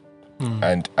 Yeah.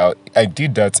 And I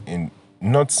did that in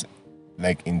not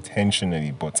like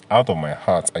intentionally, but out of my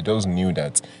heart. I just knew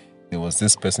that there was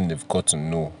this person they've got to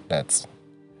know that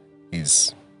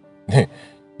is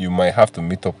you might have to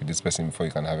meet up with this person before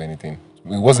you can have anything.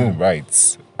 It wasn't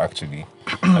right, actually.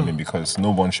 I mean, because no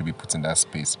one should be put in that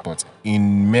space. But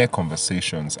in mere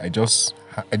conversations, I just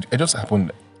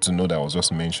happened to know that I was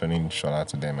just mentioning Shola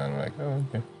to them, and I'm like, oh,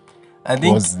 okay. I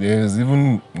think there's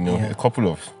even a couple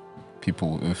of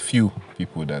people, a few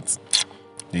people that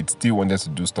they still wanted to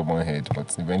do stubborn head,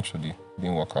 but eventually it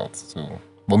didn't work out. So,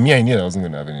 but me, I knew that I wasn't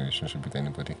going to have any relationship with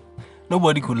anybody.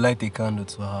 Nobody could light a candle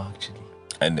to her, actually.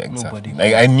 And exactly,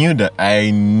 like I knew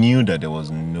that there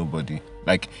was nobody.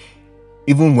 Like,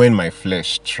 even when my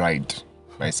flesh tried,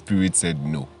 my spirit said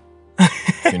no.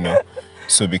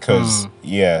 So because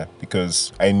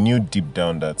I knew deep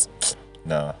down that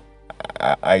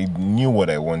I knew what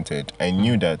I wanted. I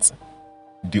knew that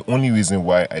the only reason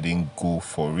why I didn't go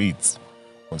for it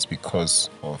was because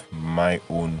of my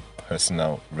own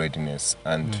personal readiness,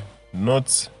 and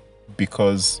not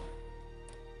because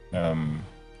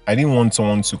I didn't want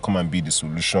someone to come and be the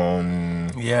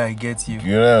solution. Yeah, I get you.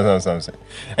 You know what I'm saying?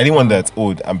 I didn't want that,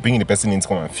 I'm bringing the person in to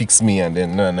come and fix me, and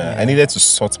then, no. Yeah. I needed to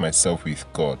sort myself with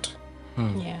God.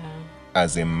 Yeah.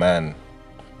 As a man,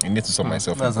 I needed to sort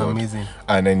myself with God. That's amazing.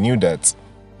 And I knew that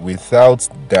without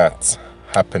that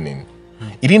happening,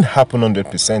 it didn't happen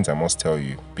 100%, I must tell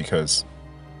you,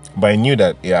 but I knew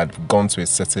that it had gone to a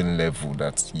certain level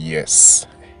that, yes,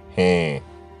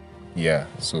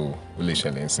 so,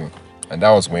 and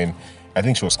that was when I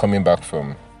think she was coming back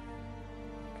from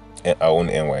our own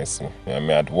NYC. I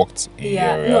mean, I'd worked a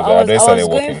year. No, I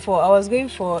was going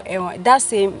for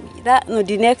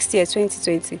the next year,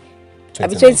 2020.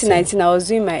 2019, I was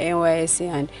doing my NYC,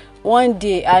 and one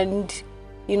day,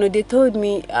 they told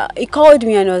me, he called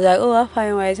me and I was like, oh, after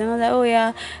NYC, and I was like, oh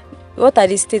yeah, what are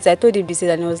the states? I told him the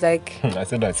states, and he was like, I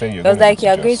said you're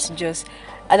going to Jos.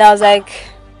 And I was like,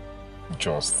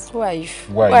 Jos. Why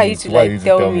are you to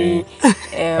tell me?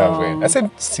 I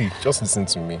said, see, just listen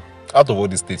to me. Out of all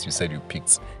the states you said you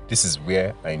picked, this is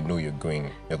where I know you're going.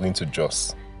 You're going to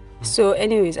Jos. So,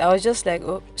 anyways, I was just like,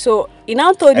 oh. So he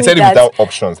now told me I said that it without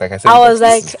options. Like I said, I was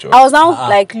now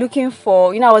like looking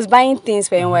for, I was buying things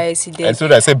for NYC then. And so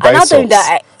I said, buy socks.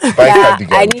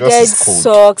 I needed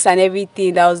socks and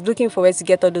everything. I was looking for where to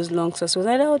get all those long socks. So I was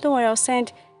like, oh, don't worry, I'll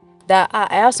send that.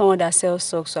 I have someone that sells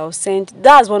socks, so I'll send.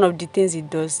 That's one of the things he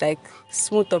does, like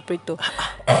smooth operator.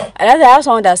 And I have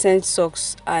someone that sends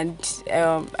socks, and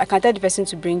I can tell the person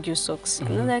to bring you socks. And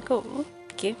I was like, oh,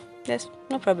 okay, yes,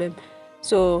 no problem.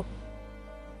 So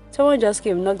someone just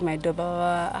came, knocked my door.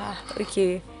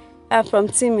 Okay. I'm from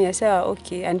Timi. I said,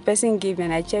 okay. And the person gave me,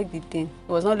 and I checked the thing.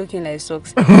 It was not looking like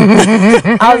socks.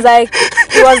 I was like,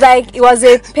 it was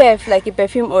a perf, like a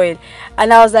perfume oil.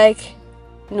 And I was like,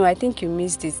 no, I think you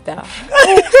missed it.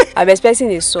 I'm expecting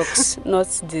a socks, not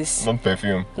this. Not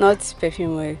perfume. Not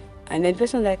perfume oil. And then the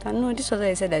person was like, no, this was what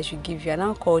I said I should give you. And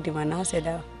I called him and I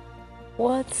said,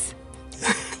 what?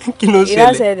 He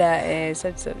now said that,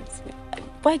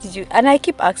 why did you? And I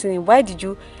keep asking him, why did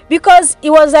you? Because it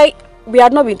was like, we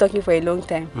had not been talking for a long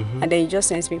time. And then he just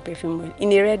sends me perfume oil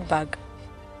in a red bag.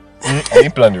 I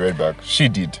didn't plan the red bag. She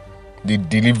did. The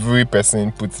delivery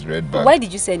person put the red bag. Why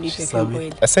did you send me perfume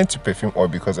oil? I sent you perfume oil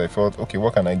because I thought, okay,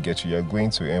 what can I get you? You're going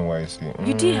to NYC.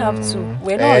 You didn't have to.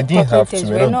 We're not I didn't have to.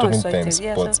 We're not talking terms.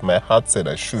 Yes, but my heart said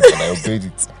I should, and I obeyed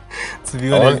it. To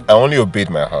be honest, I only obeyed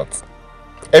my heart.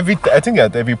 I think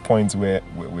at every point where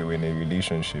we were in a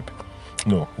relationship,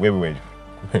 where we were,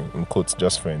 in quotes,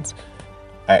 just friends,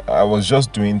 I was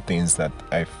just doing things that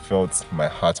I felt my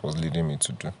heart was leading me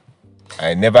to do.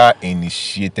 I never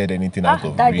initiated anything out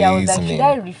of reasoning. I was like, should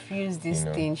I refuse this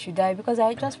thing? Should I? Because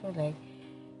I just felt like,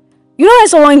 when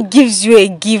someone gives you a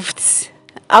gift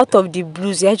out of the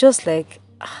blues, you're just like,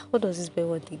 what does this boy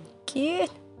want again?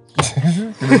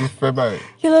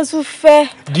 Fair.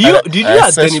 Did you I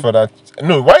searched for that?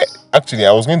 No, why? Actually,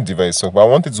 I was going to devise socks, but I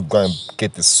wanted to go and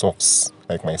get the socks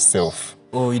like myself.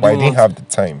 Oh, but I didn't have the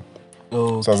time.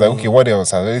 Oh, so I was like, okay, what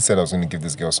else? I already said I was going to give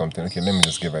this girl something. Okay, let me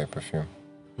just give her a perfume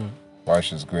while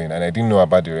she's going. And I didn't know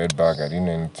about the red bag. I didn't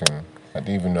know anything. I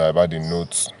didn't even know about the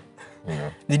notes.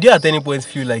 Did you at any point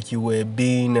feel like you were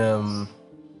being, let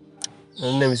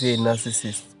me say a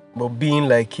narcissist, but being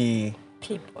like a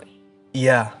playboy?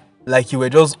 Yeah, like you were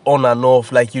just on and off,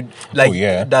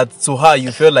 that to her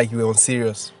you felt like you were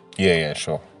unserious. Yeah,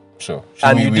 sure.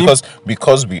 And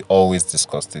because we always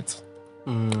discussed it.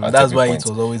 That's why it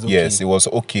was always okay. Yes, it was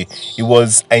okay. It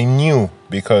was, I knew,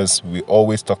 because we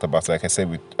always talked about it. Like I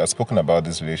said, I've spoken about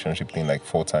this relationship thing like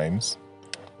 4 times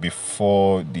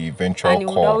before the eventual and call.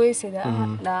 And you would always say that,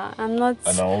 I'm not.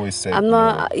 And I always said, I'm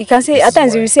not. You can say, at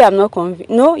times you will say, I'm not convinced.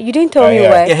 No, you didn't tell me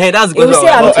why. Yeah, that's good. You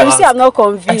will say, I'm not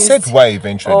convinced. I said why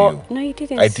eventually. No, you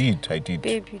didn't. I did.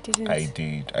 Babe, you didn't. I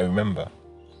did. I remember.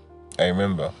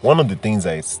 One of the things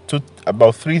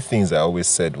about 3 things I always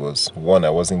said was, 1,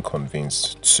 I wasn't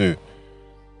convinced. 2,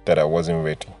 that I wasn't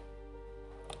ready.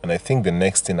 And I think the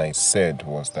next thing I said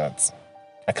was that,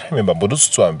 I can't remember, but those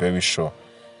 2 I'm very sure.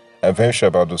 I'm very sure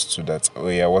about those 2 that,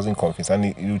 I wasn't convinced.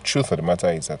 And the truth of the matter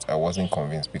is that I wasn't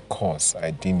convinced because I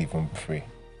didn't even pray.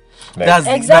 That's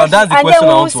the question and I then we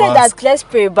will say that let's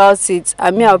pray about it.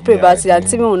 I'll pray about it, and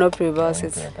Timi will not pray about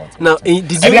it. Now,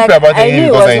 did you pray about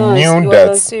it because I knew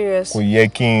that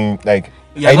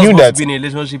I knew that be in a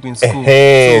relationship in school. Do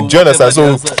you understand?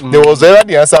 So there was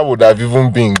the answer would have even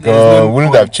been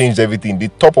wouldn't have changed everything. The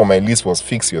top of my list was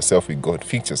fix yourself with God.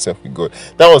 Fix yourself with God.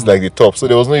 That was like the top. So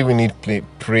there was no even need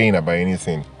praying about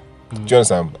anything. Do you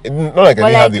understand? Not like I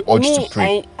didn't have the urge to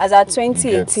pray. As at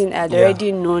 2018, I had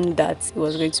already known that he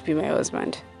was going to be my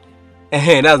husband.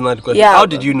 That's not the question. Yeah, how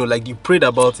did you know? Like, you prayed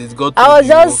about it? God I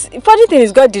was funny thing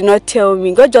is, God did not tell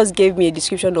me. God just gave me a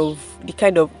description of the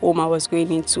kind of home I was going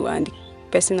into and the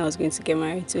person I was going to get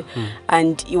married to.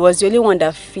 And he was the only one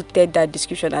that fitted that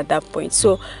description at that point.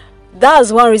 So that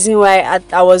was one reason why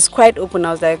I was quite open.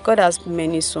 I was like, God has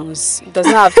many sons. It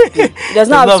doesn't have to be. It does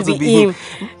not have to be him.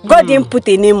 God didn't put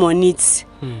a name on it.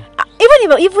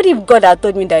 Even if God had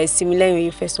told me that it's similar in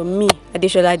Oyefeso, me,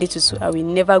 Deshola Adetutu, I will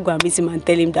never go and meet him and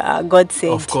tell him that God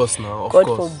said. Of course, now.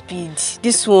 God forbid.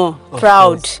 This one,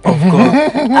 proud. Of course.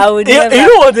 I would never. You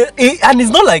know what? And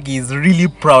it's not like he's really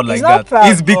proud like that.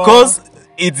 It's because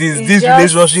it is this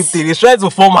relationship thing. He's trying to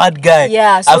form hard guy.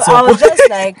 Yeah, so I was just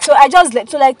like, so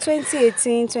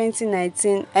 2018,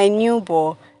 2019, I knew,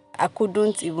 but I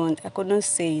couldn't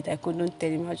say it. I couldn't tell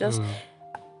him. I just,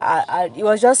 it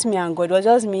was just me and God. It was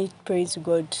just me praying to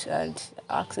God and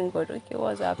asking God, okay,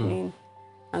 what's happening?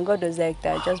 And God was like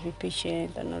that, just be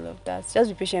patient and all of that. Just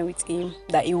be patient with him,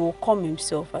 that he will come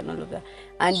himself and all of that.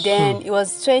 And then it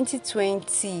was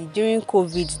 2020, during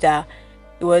COVID, that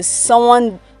it was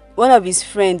one of his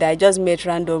friends that I just met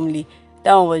randomly.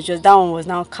 That one was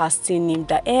now casting him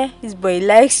that his boy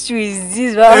likes you, is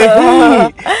this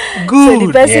good. So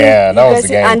the person, that was the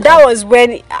guy. And that was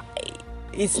when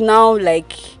it's now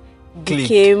like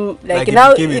became like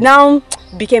it now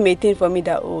became a thing for me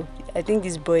that I think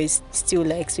this boy still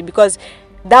likes you, because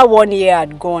that 1 year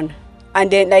had gone,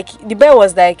 and then like the boy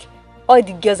was like, all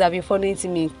the girls have been following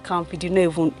him in camp. He did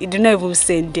not even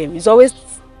send them. He's always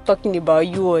talking about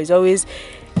you, or he's always.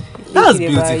 That's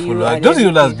beautiful. Don't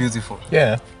you know that's beautiful?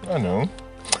 Yeah, I know.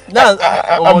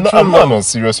 I'm not a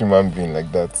serious human being like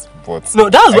that, but no,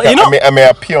 that's what I may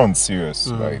appear unserious,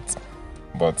 right?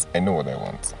 But I know what I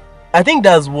want. I think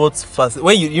that's what's fast.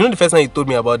 When you know the first time you told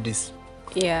me about this,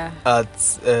 at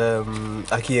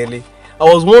Akiele, I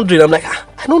was wondering. I'm like,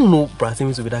 I don't know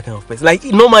Bratimi to be that kind of person. Like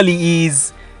normally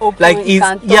he's. Open, like he's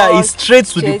straight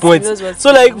to the point.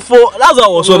 So like that's what I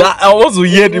was sure that I want to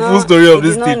hear the full story of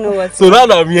this thing. So now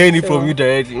that I'm hearing it from you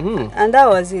directly. And that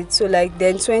was it. So like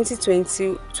then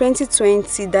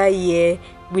 2020 that year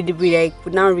we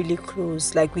now really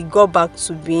close. Like we got back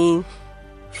to being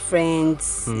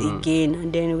friends again,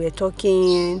 and then we were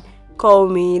talking, call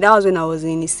me. That was when I was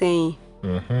in Iseyin.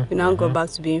 We now got back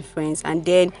to being friends, and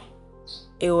then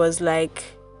it was like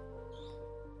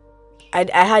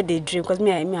I had a dream, because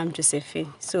me I'm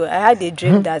Josephine. So I had a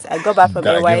dream that I got back from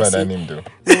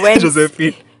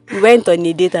NYC. We went on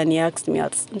a date and he asked me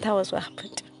out. And that was what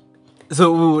happened.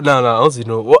 So now I want to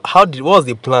know what was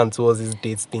the plan towards this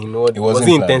date thing? Was it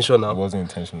intentional? It wasn't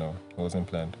intentional. It wasn't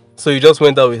planned. So you just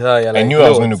went out with her. You're like, I knew I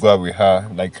was going to go out with her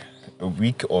like a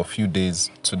week or a few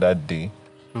days to that day.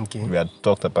 Okay. We had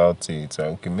talked about it.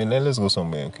 Okay, let's go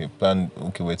somewhere. Okay, plan.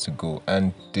 Okay, where to go.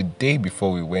 And the day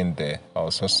before we went there, I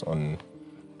was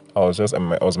at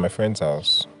my friend's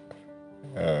house.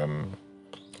 I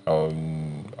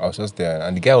was just there,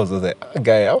 and the guy was just like,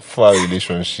 "Guy, how far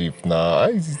relationship now?"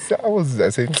 I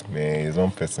said, "Man, it's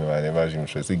one person I never seen." I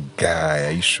said, "Guy,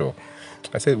 are you sure?"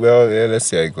 I said, "Well, yeah, let's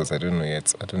see how it goes. I don't know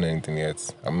yet. I don't know anything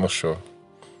yet. I'm not sure."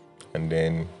 And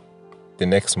then the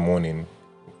next morning,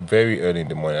 very early in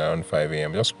the morning, around 5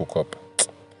 a.m., I just woke up.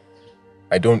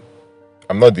 I'm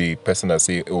not the person that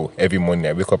say, every morning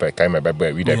I wake up, I carry my Bible, I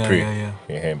read, I pray.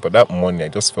 Yeah. But that morning, I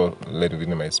just felt led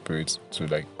within my spirit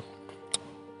to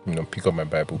pick up my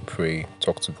Bible, pray,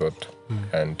 talk to God.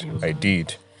 And I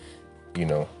did,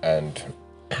 and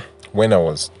when I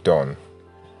was done,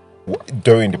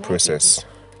 during the process,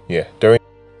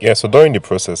 during the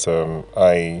process,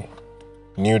 I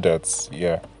knew that,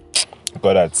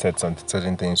 God had said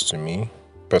certain things to me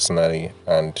personally,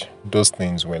 and those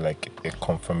things were like a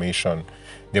confirmation.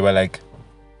 They were like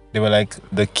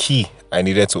the key I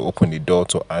needed to open the door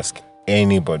to ask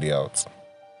anybody out,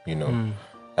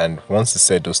 And once he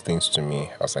said those things to me,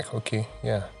 I was like, okay,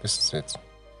 yeah, this is it.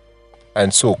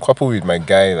 And so, coupled with my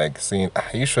guy like saying, "Are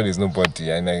you sure there's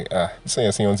nobody?" And this one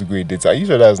you're saying you want to go a date. Are you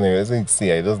sure that's not? I was like, "See,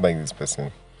 I just like this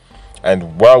person."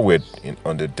 And while we're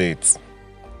on the date,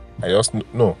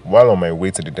 while on my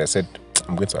way to the date, I said,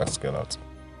 "I'm going to ask this girl out."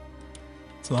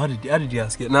 So how did you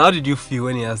ask it? Now, how did you feel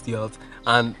when he asked you out?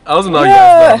 And I also know you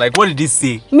asked that. Like, what did he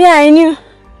say? Me, I knew.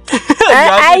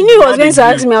 I knew he was going to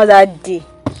ask me out that day.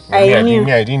 I knew.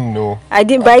 I didn't know. I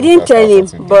didn't tell him.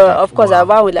 But of course,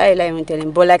 why would I even tell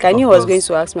him? But like I knew he was going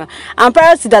to ask me. And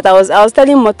prior to that, I was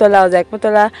telling Motola, I was like,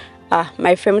 Motola,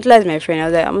 my friend, Motola is my friend. I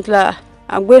was like, Motola,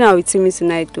 I'm going out with Timi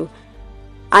tonight too.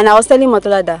 And I was telling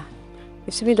Motola that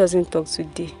if Timi doesn't talk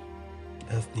today,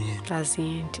 That's the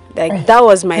end. Like, that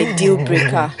was my deal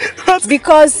breaker.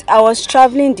 Because I was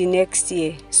traveling the next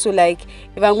year. So, like,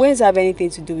 if I'm going to have anything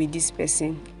to do with this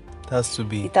person, it has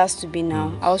to be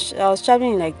now. I was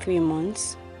traveling in like 3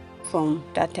 months from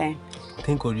that time.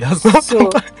 Thank God you have not. So,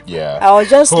 yeah. I was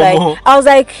just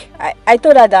I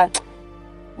told her that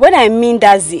when I mean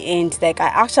that's the end, like, I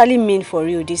actually mean for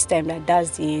real this time that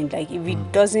that's the end. Like, if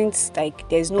it doesn't, like,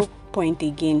 there's no point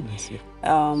again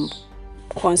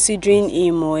considering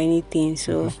him or anything.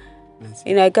 So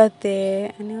I got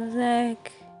there and I was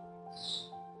like,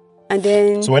 and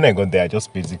then so when I got there, I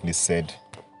just basically said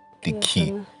the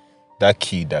key, that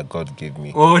key that God gave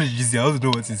me. What did you say? I don't know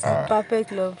what you said.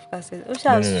 Perfect love. I said, No.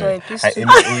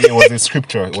 It was a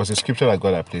scripture. It was a scripture that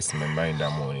God had placed in my mind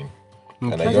that morning.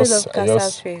 And I just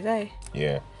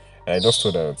yeah, and I just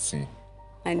told her, see,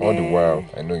 and all the while,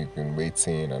 I know you've been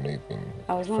waiting. I know you've been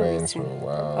friends for a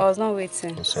while. I was not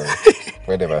waiting. Oh, sorry.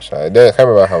 Whatever, Sha. I can't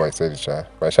remember how I said it, Sha.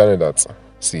 But I shouted that,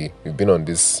 see, we've been on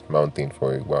this mountain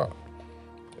for a while.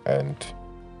 And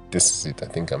this is it. I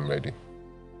think I'm ready.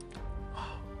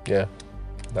 Yeah.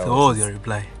 So what was your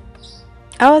reply?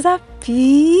 I was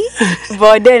happy.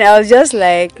 But then I was just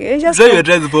like, just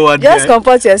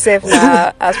comport yourself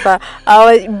now. As far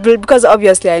because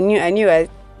obviously I knew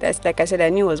that's like I said, I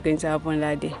knew what was going to happen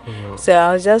that day. So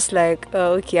I was just like,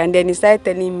 oh, okay. And then he started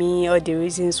telling me all the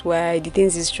reasons why, the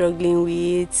things he's struggling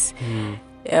with,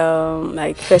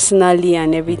 like personally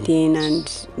and everything,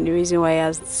 and the reason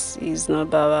why he's not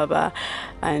blah blah blah.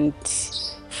 And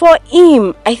for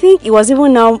him, I think it was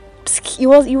even now. You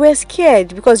were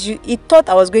scared because he thought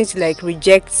I was going to like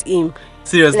reject him.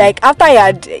 Seriously? Like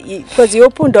after because he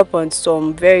opened up on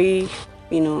some very,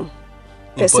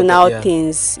 personal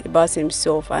things about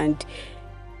himself, and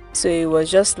so it was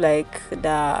just like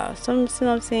that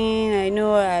something. I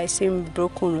know I seem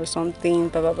broken or something.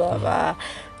 Blah blah blah blah.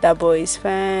 That boy is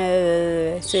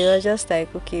fine. So it was just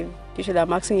like, okay, you should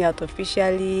have asking you out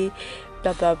officially.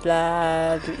 Blah blah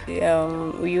blah.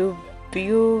 Will you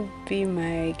be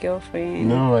my girlfriend?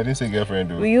 No, I didn't say girlfriend.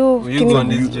 Though. Will you go on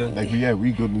this journey? Like,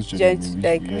 we go on this journey.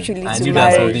 Like, we should lead to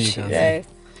marriage. Like,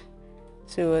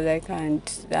 so, like,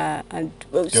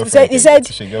 he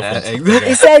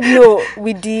said no,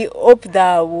 with the hope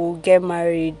that we'll get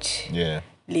married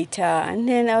later. And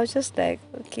then I was just like,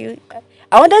 okay.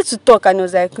 I wanted to talk, and I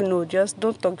was like, no, just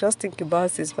don't talk, just think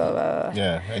about this. Blah, blah, blah.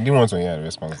 Yeah, I didn't want to hear a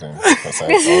response then because I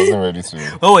wasn't ready to.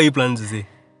 What were you planning to say?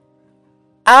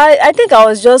 I think I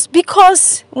was just,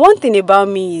 because one thing about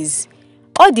me is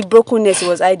all the brokenness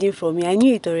was hiding from me. I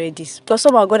knew it already because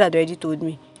somehow God had already told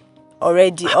me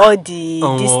already all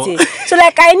this thing. So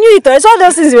like I knew it already. So all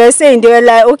those things you were saying, they were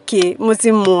like, okay,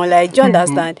 more like, do you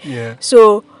understand? Yeah.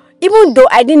 So even though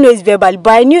I didn't know it verbally,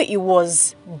 but I knew it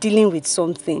was dealing with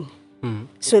something.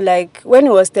 So like when he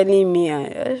was telling me,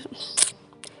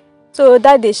 so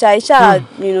that day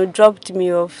Shaisha dropped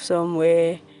me off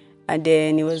somewhere, and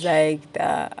then he was like,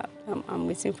 I'm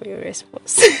waiting for your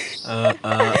response. So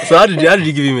how did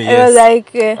you give him a yes? I was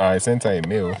like, I sent her a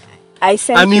mail. I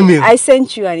sent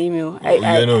you an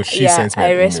email. She sent me an email.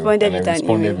 I responded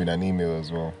with an email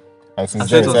as well. And since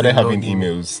then, I started having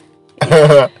emails.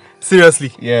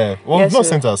 Seriously? Yeah. Well, we've not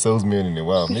sent ourselves mail in a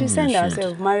while. We should send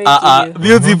ourselves married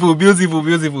beautiful, good.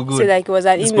 So like it was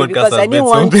an email because I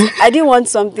didn't want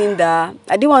something that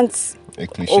I didn't want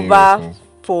over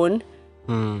phone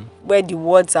where the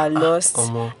words are lost.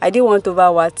 I didn't want over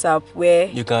WhatsApp where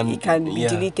it can be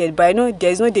deleted. But I know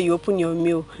there's no day you open your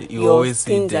mail, your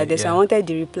things are there. So I wanted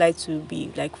the reply to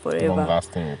be like forever. Long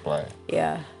lasting reply.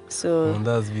 Yeah. So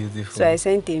that's beautiful. So I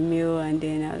sent a mail, and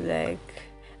then I was like,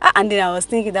 and then I was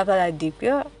thinking after that deep,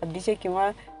 I'll be checking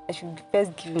I should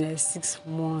first give him like 6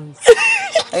 months.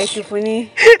 She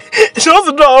wants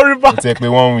to do all about. It's like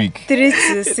 1 week. 3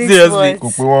 to 6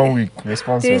 months. 1 week.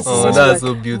 Responsible. Oh, that's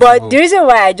so beautiful. But the reason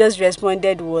why I just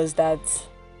responded was that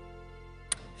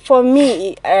for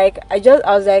me, I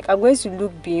was like, I'm going to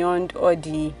look beyond all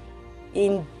the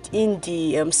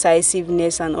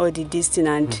indecisiveness and all the distance,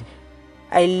 and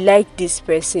I like this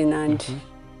person, and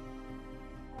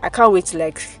I can't wait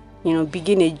to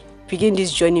begin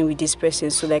this journey with this person.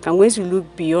 So like I'm going to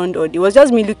look beyond all. It was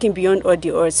just me looking beyond all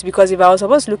the odds, because if I was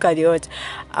supposed to look at the odds,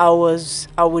 I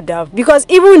would have, because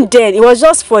even then it was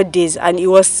just 4 days and it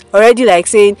was already like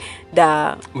saying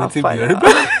that was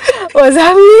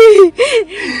happy.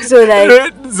 So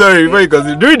like sorry,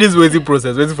 because during this waiting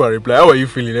process, waiting for a reply, how are you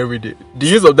feeling every day? Do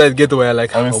you sometimes get where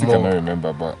like honestly cannot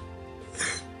remember, but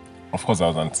of course I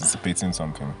was anticipating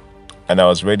something. And I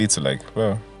was ready to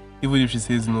even if she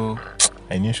says no,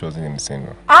 I knew she wasn't going to say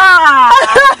no.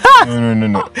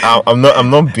 No. I'm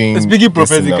not being speaking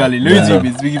prophetically.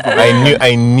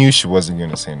 I knew she wasn't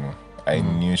gonna say no. I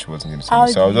knew she wasn't gonna say no.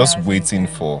 So I was just waiting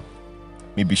for.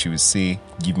 Maybe she would say,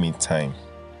 "Give me time."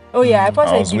 Oh yeah, I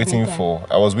was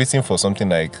waiting for something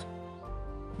like,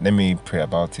 "Let me pray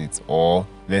about it," or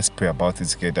 "Let's pray about it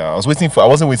together." I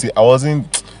wasn't waiting.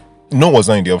 No was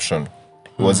not in the option.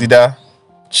 It was either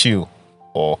chill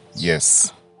or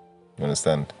yes. You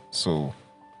understand? So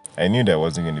I knew that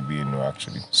wasn't going to be a no,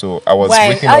 actually. So I was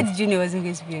waiting. How did you know it wasn't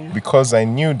going to be a no? Because I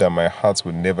knew that my heart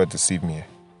would never deceive me.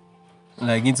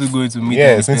 Like into going to meet.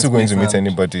 Yes, into going to meet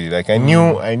anybody. Like I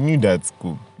knew that.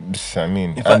 I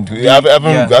mean,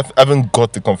 I haven't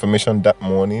got the confirmation that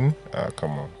morning.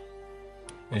 Come on.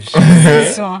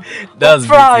 That's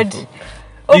proud.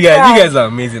 Beautiful. You guys are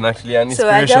amazing, actually, and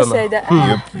inspirational. So I just said that.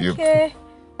 Yep. Okay,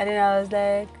 and then I was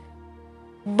like,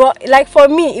 but like for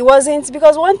me, it wasn't,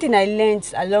 because one thing I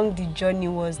learned along the journey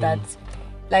was that,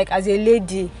 like as a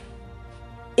lady,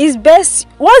 it's best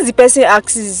once the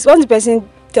person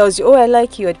tells you, "Oh, I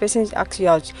like you," or the person asks you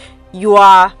out, you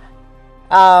are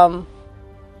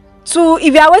so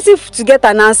if you are waiting to get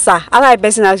an answer after the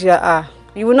person asks you,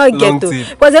 you will not get to,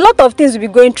 because a lot of things will be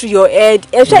going through your head,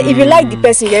 especially if you like the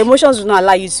person. Your emotions will not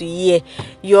allow you to hear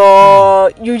you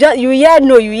hear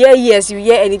no, you hear yes, you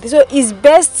hear anything. So it's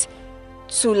best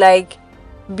to, like,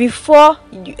 before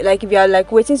you, like if you are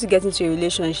like waiting to get into a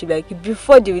relationship, like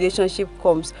before the relationship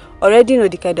comes, already know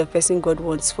the kind of person God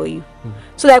wants for you.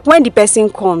 So like when the person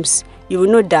comes, you will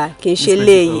know that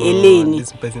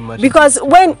because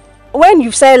when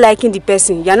you start liking the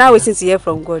person, you're not waiting to hear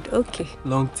from God. Okay,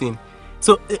 long thing.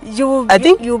 So I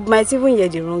think you might even hear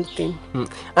the wrong thing. And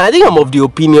I think I'm of the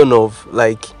opinion of,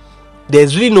 like,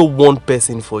 there's really no one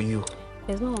person for you.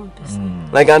 There's no one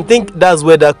person. Like, I think that's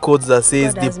where that quote that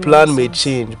says the plan may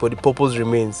change, but the purpose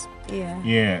remains.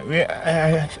 Yeah.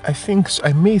 I think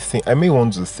I may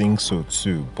want to think so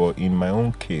too, but in my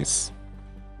own case,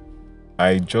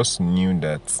 I just knew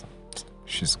that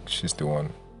she's the one.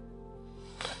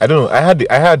 I don't know. I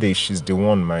had a she's the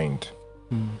one mind,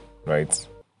 right?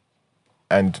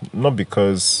 And not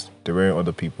because there weren't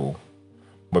other people,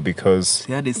 but because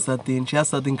she has certain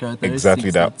characteristics.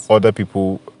 Exactly that other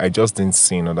people, I just didn't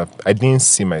see I didn't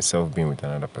see myself being with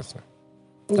another person.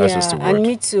 That's just the word. And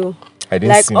me too. I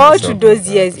didn't like see all myself through those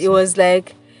years, it was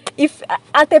like, if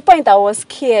at a point I was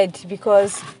scared,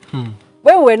 because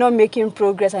when we were not making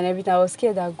progress and everything, I was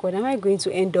scared that, God, am I going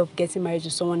to end up getting married to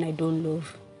someone I don't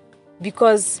love?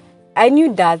 Because I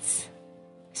knew that.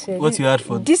 So what you had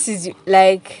for this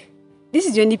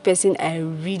is the only person I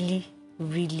really,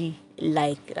 really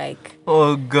like.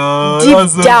 Oh God, deep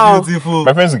that's so down. beautiful.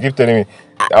 My friends will keep telling me,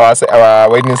 our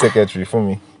wedding secretary for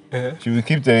me. She will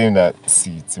keep telling him that,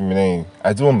 see, Timi,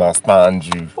 I don't understand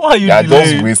you. Why are you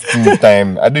just wasting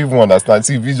time. I don't even understand.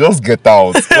 See, if you just get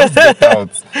out.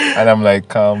 And I'm like,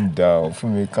 calm down. For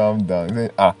me, calm down. He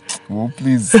said,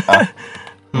 please.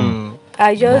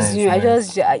 I just knew.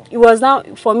 It was now,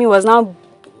 for me, it was now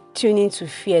tuning to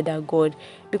fear that God.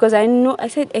 Because I know, I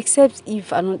said, except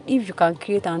if you can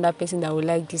create another person that will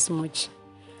like this much.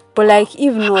 But like,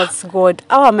 if not, God,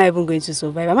 how am I even going to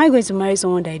survive? Am I going to marry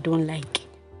someone that I don't like?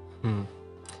 And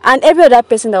every other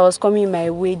person that was coming my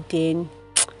way then,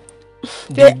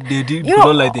 they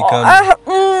don't like the camera.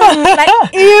 like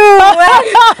you.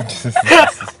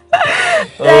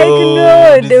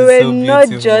 No, they were so not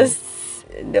just.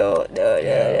 No.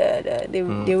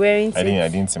 They weren't. I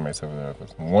didn't see myself in that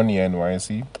person. 1 year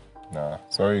NYC. Nah,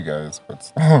 sorry guys,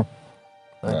 but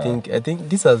I think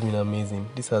this has been amazing.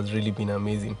 This has really been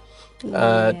amazing.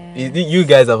 You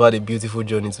guys have had a beautiful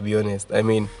journey, to be honest. I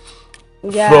mean,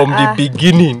 from the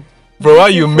beginning, from how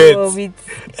you met,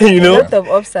 a lot of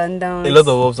ups and downs.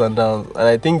 And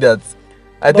I think that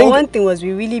one thing was,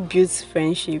 we really built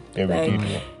friendship.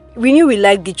 Yeah, we knew we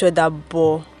liked each other,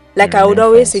 but like I would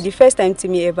always say, the first time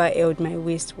Timi ever held my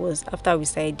waist was after we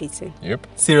started dating. Yep.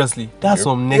 Seriously, that's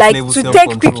some next like level to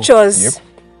self-control. take pictures. Yep.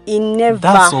 He never.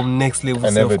 That's some next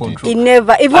level self-control. He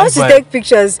never. If he wants to take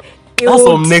pictures, he would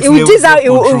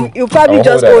probably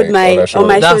just hold my on my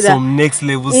shoulder. That's some next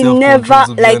level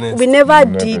self-control. We never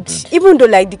did. Even though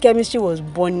like the chemistry was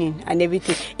burning and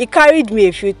everything, he carried me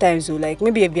a few times. So like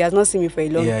maybe if he has not seen me for a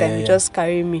long time, he just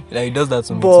carried me. Like he does that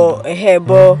to me too.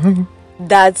 But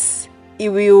that's, he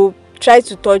will try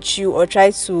to touch you or try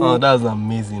to. Oh, that's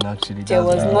amazing! Actually, there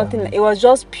was nothing. It was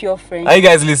just pure friendship. Are you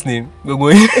guys listening? We're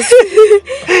going.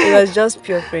 It was just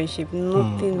pure friendship.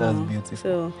 Nothing. That's beautiful.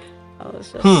 So I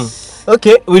was just.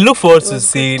 Okay, we look forward to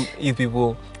seeing you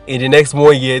people in the next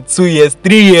 1 year, 2 years,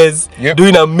 3 years,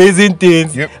 doing amazing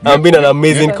things and being an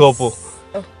amazing couple.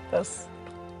 Of course.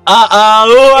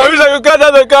 Oh, I wish I could cut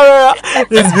down the camera.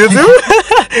 It's beautiful.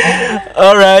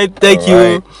 All right, thank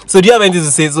you. So, do you have anything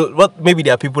to say? So, what? Maybe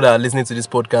there are people that are listening to this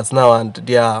podcast now and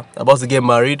they are about to get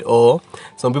married, or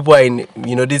some people are in,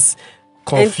 this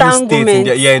confused state.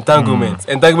 Entanglement.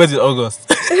 Entanglement in August.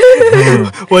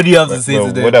 What do you have to say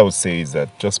to them? What I would say is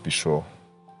that just be sure,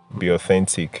 be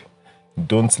authentic.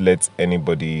 Don't let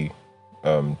anybody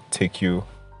take you,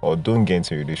 or don't get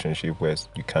into a relationship where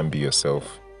you can't be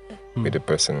yourself with a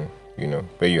person,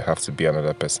 where you have to be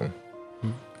another person.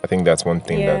 I think that's one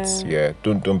thing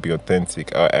don't be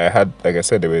authentic. I had, like I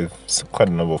said, there were quite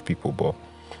a number of people, but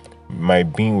my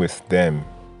being with them,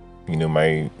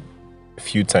 my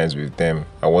few times with them,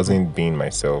 I wasn't being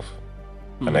myself,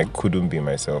 and I couldn't be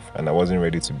myself, and I wasn't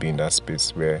ready to be in that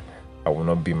space where I will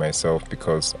not be myself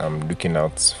because I'm looking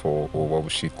out for, what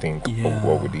would she think, or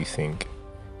what would he think.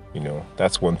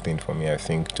 That's one thing for me. I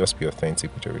think just be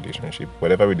authentic with your relationship.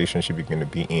 Whatever relationship you're going to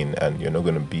be in and you're not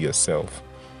going to be yourself,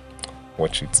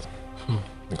 watch it.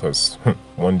 Because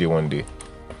one day,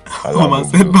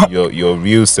 your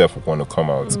real self will want to come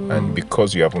out. And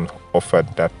because you haven't offered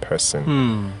that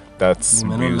person that's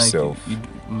real self,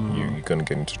 you're going to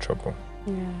get into trouble.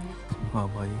 Yeah. How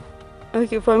about you?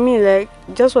 Okay, for me, like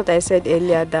just what I said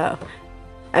earlier, that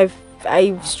I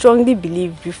strongly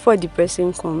believe before the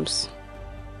person comes,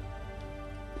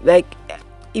 like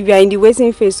if you are in the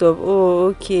waiting phase of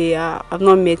I've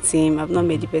not met him, I've not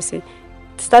met the person,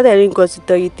 start telling God to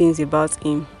tell you things about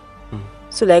him.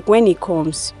 So like when he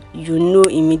comes,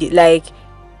 immediately. Like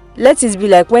let it be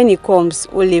like when he comes,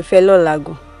 Ole fellow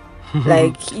lago.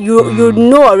 Like you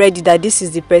know already that this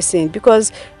is the person,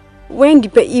 because when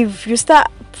if you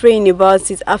start praying about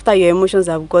it after your emotions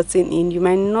have gotten in, you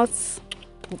might not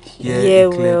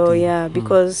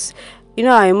because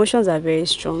our emotions are very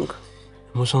strong.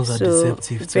 Emotions are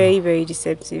deceptive too. Very, very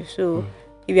deceptive. So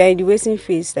if you are in the waiting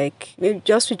phase, like maybe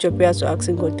just switch your prayers to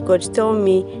asking God, tell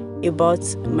me about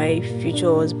my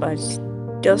future husband.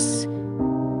 Just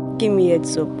give me a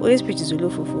heads up. Holy Spirit is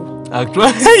Ulofofo.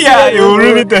 Actually, you will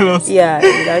really tell us. Yeah, he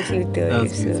will actually tell you.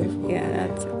 Beautiful. So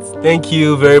that's it. Thank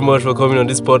you very much for coming on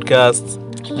this podcast.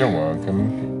 You're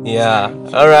welcome. Yeah.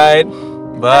 All right.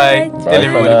 Bye. Bye. Tell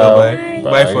everybody bye-bye.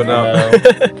 Bye for now.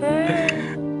 Bye.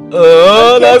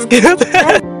 Oh, that's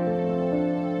good.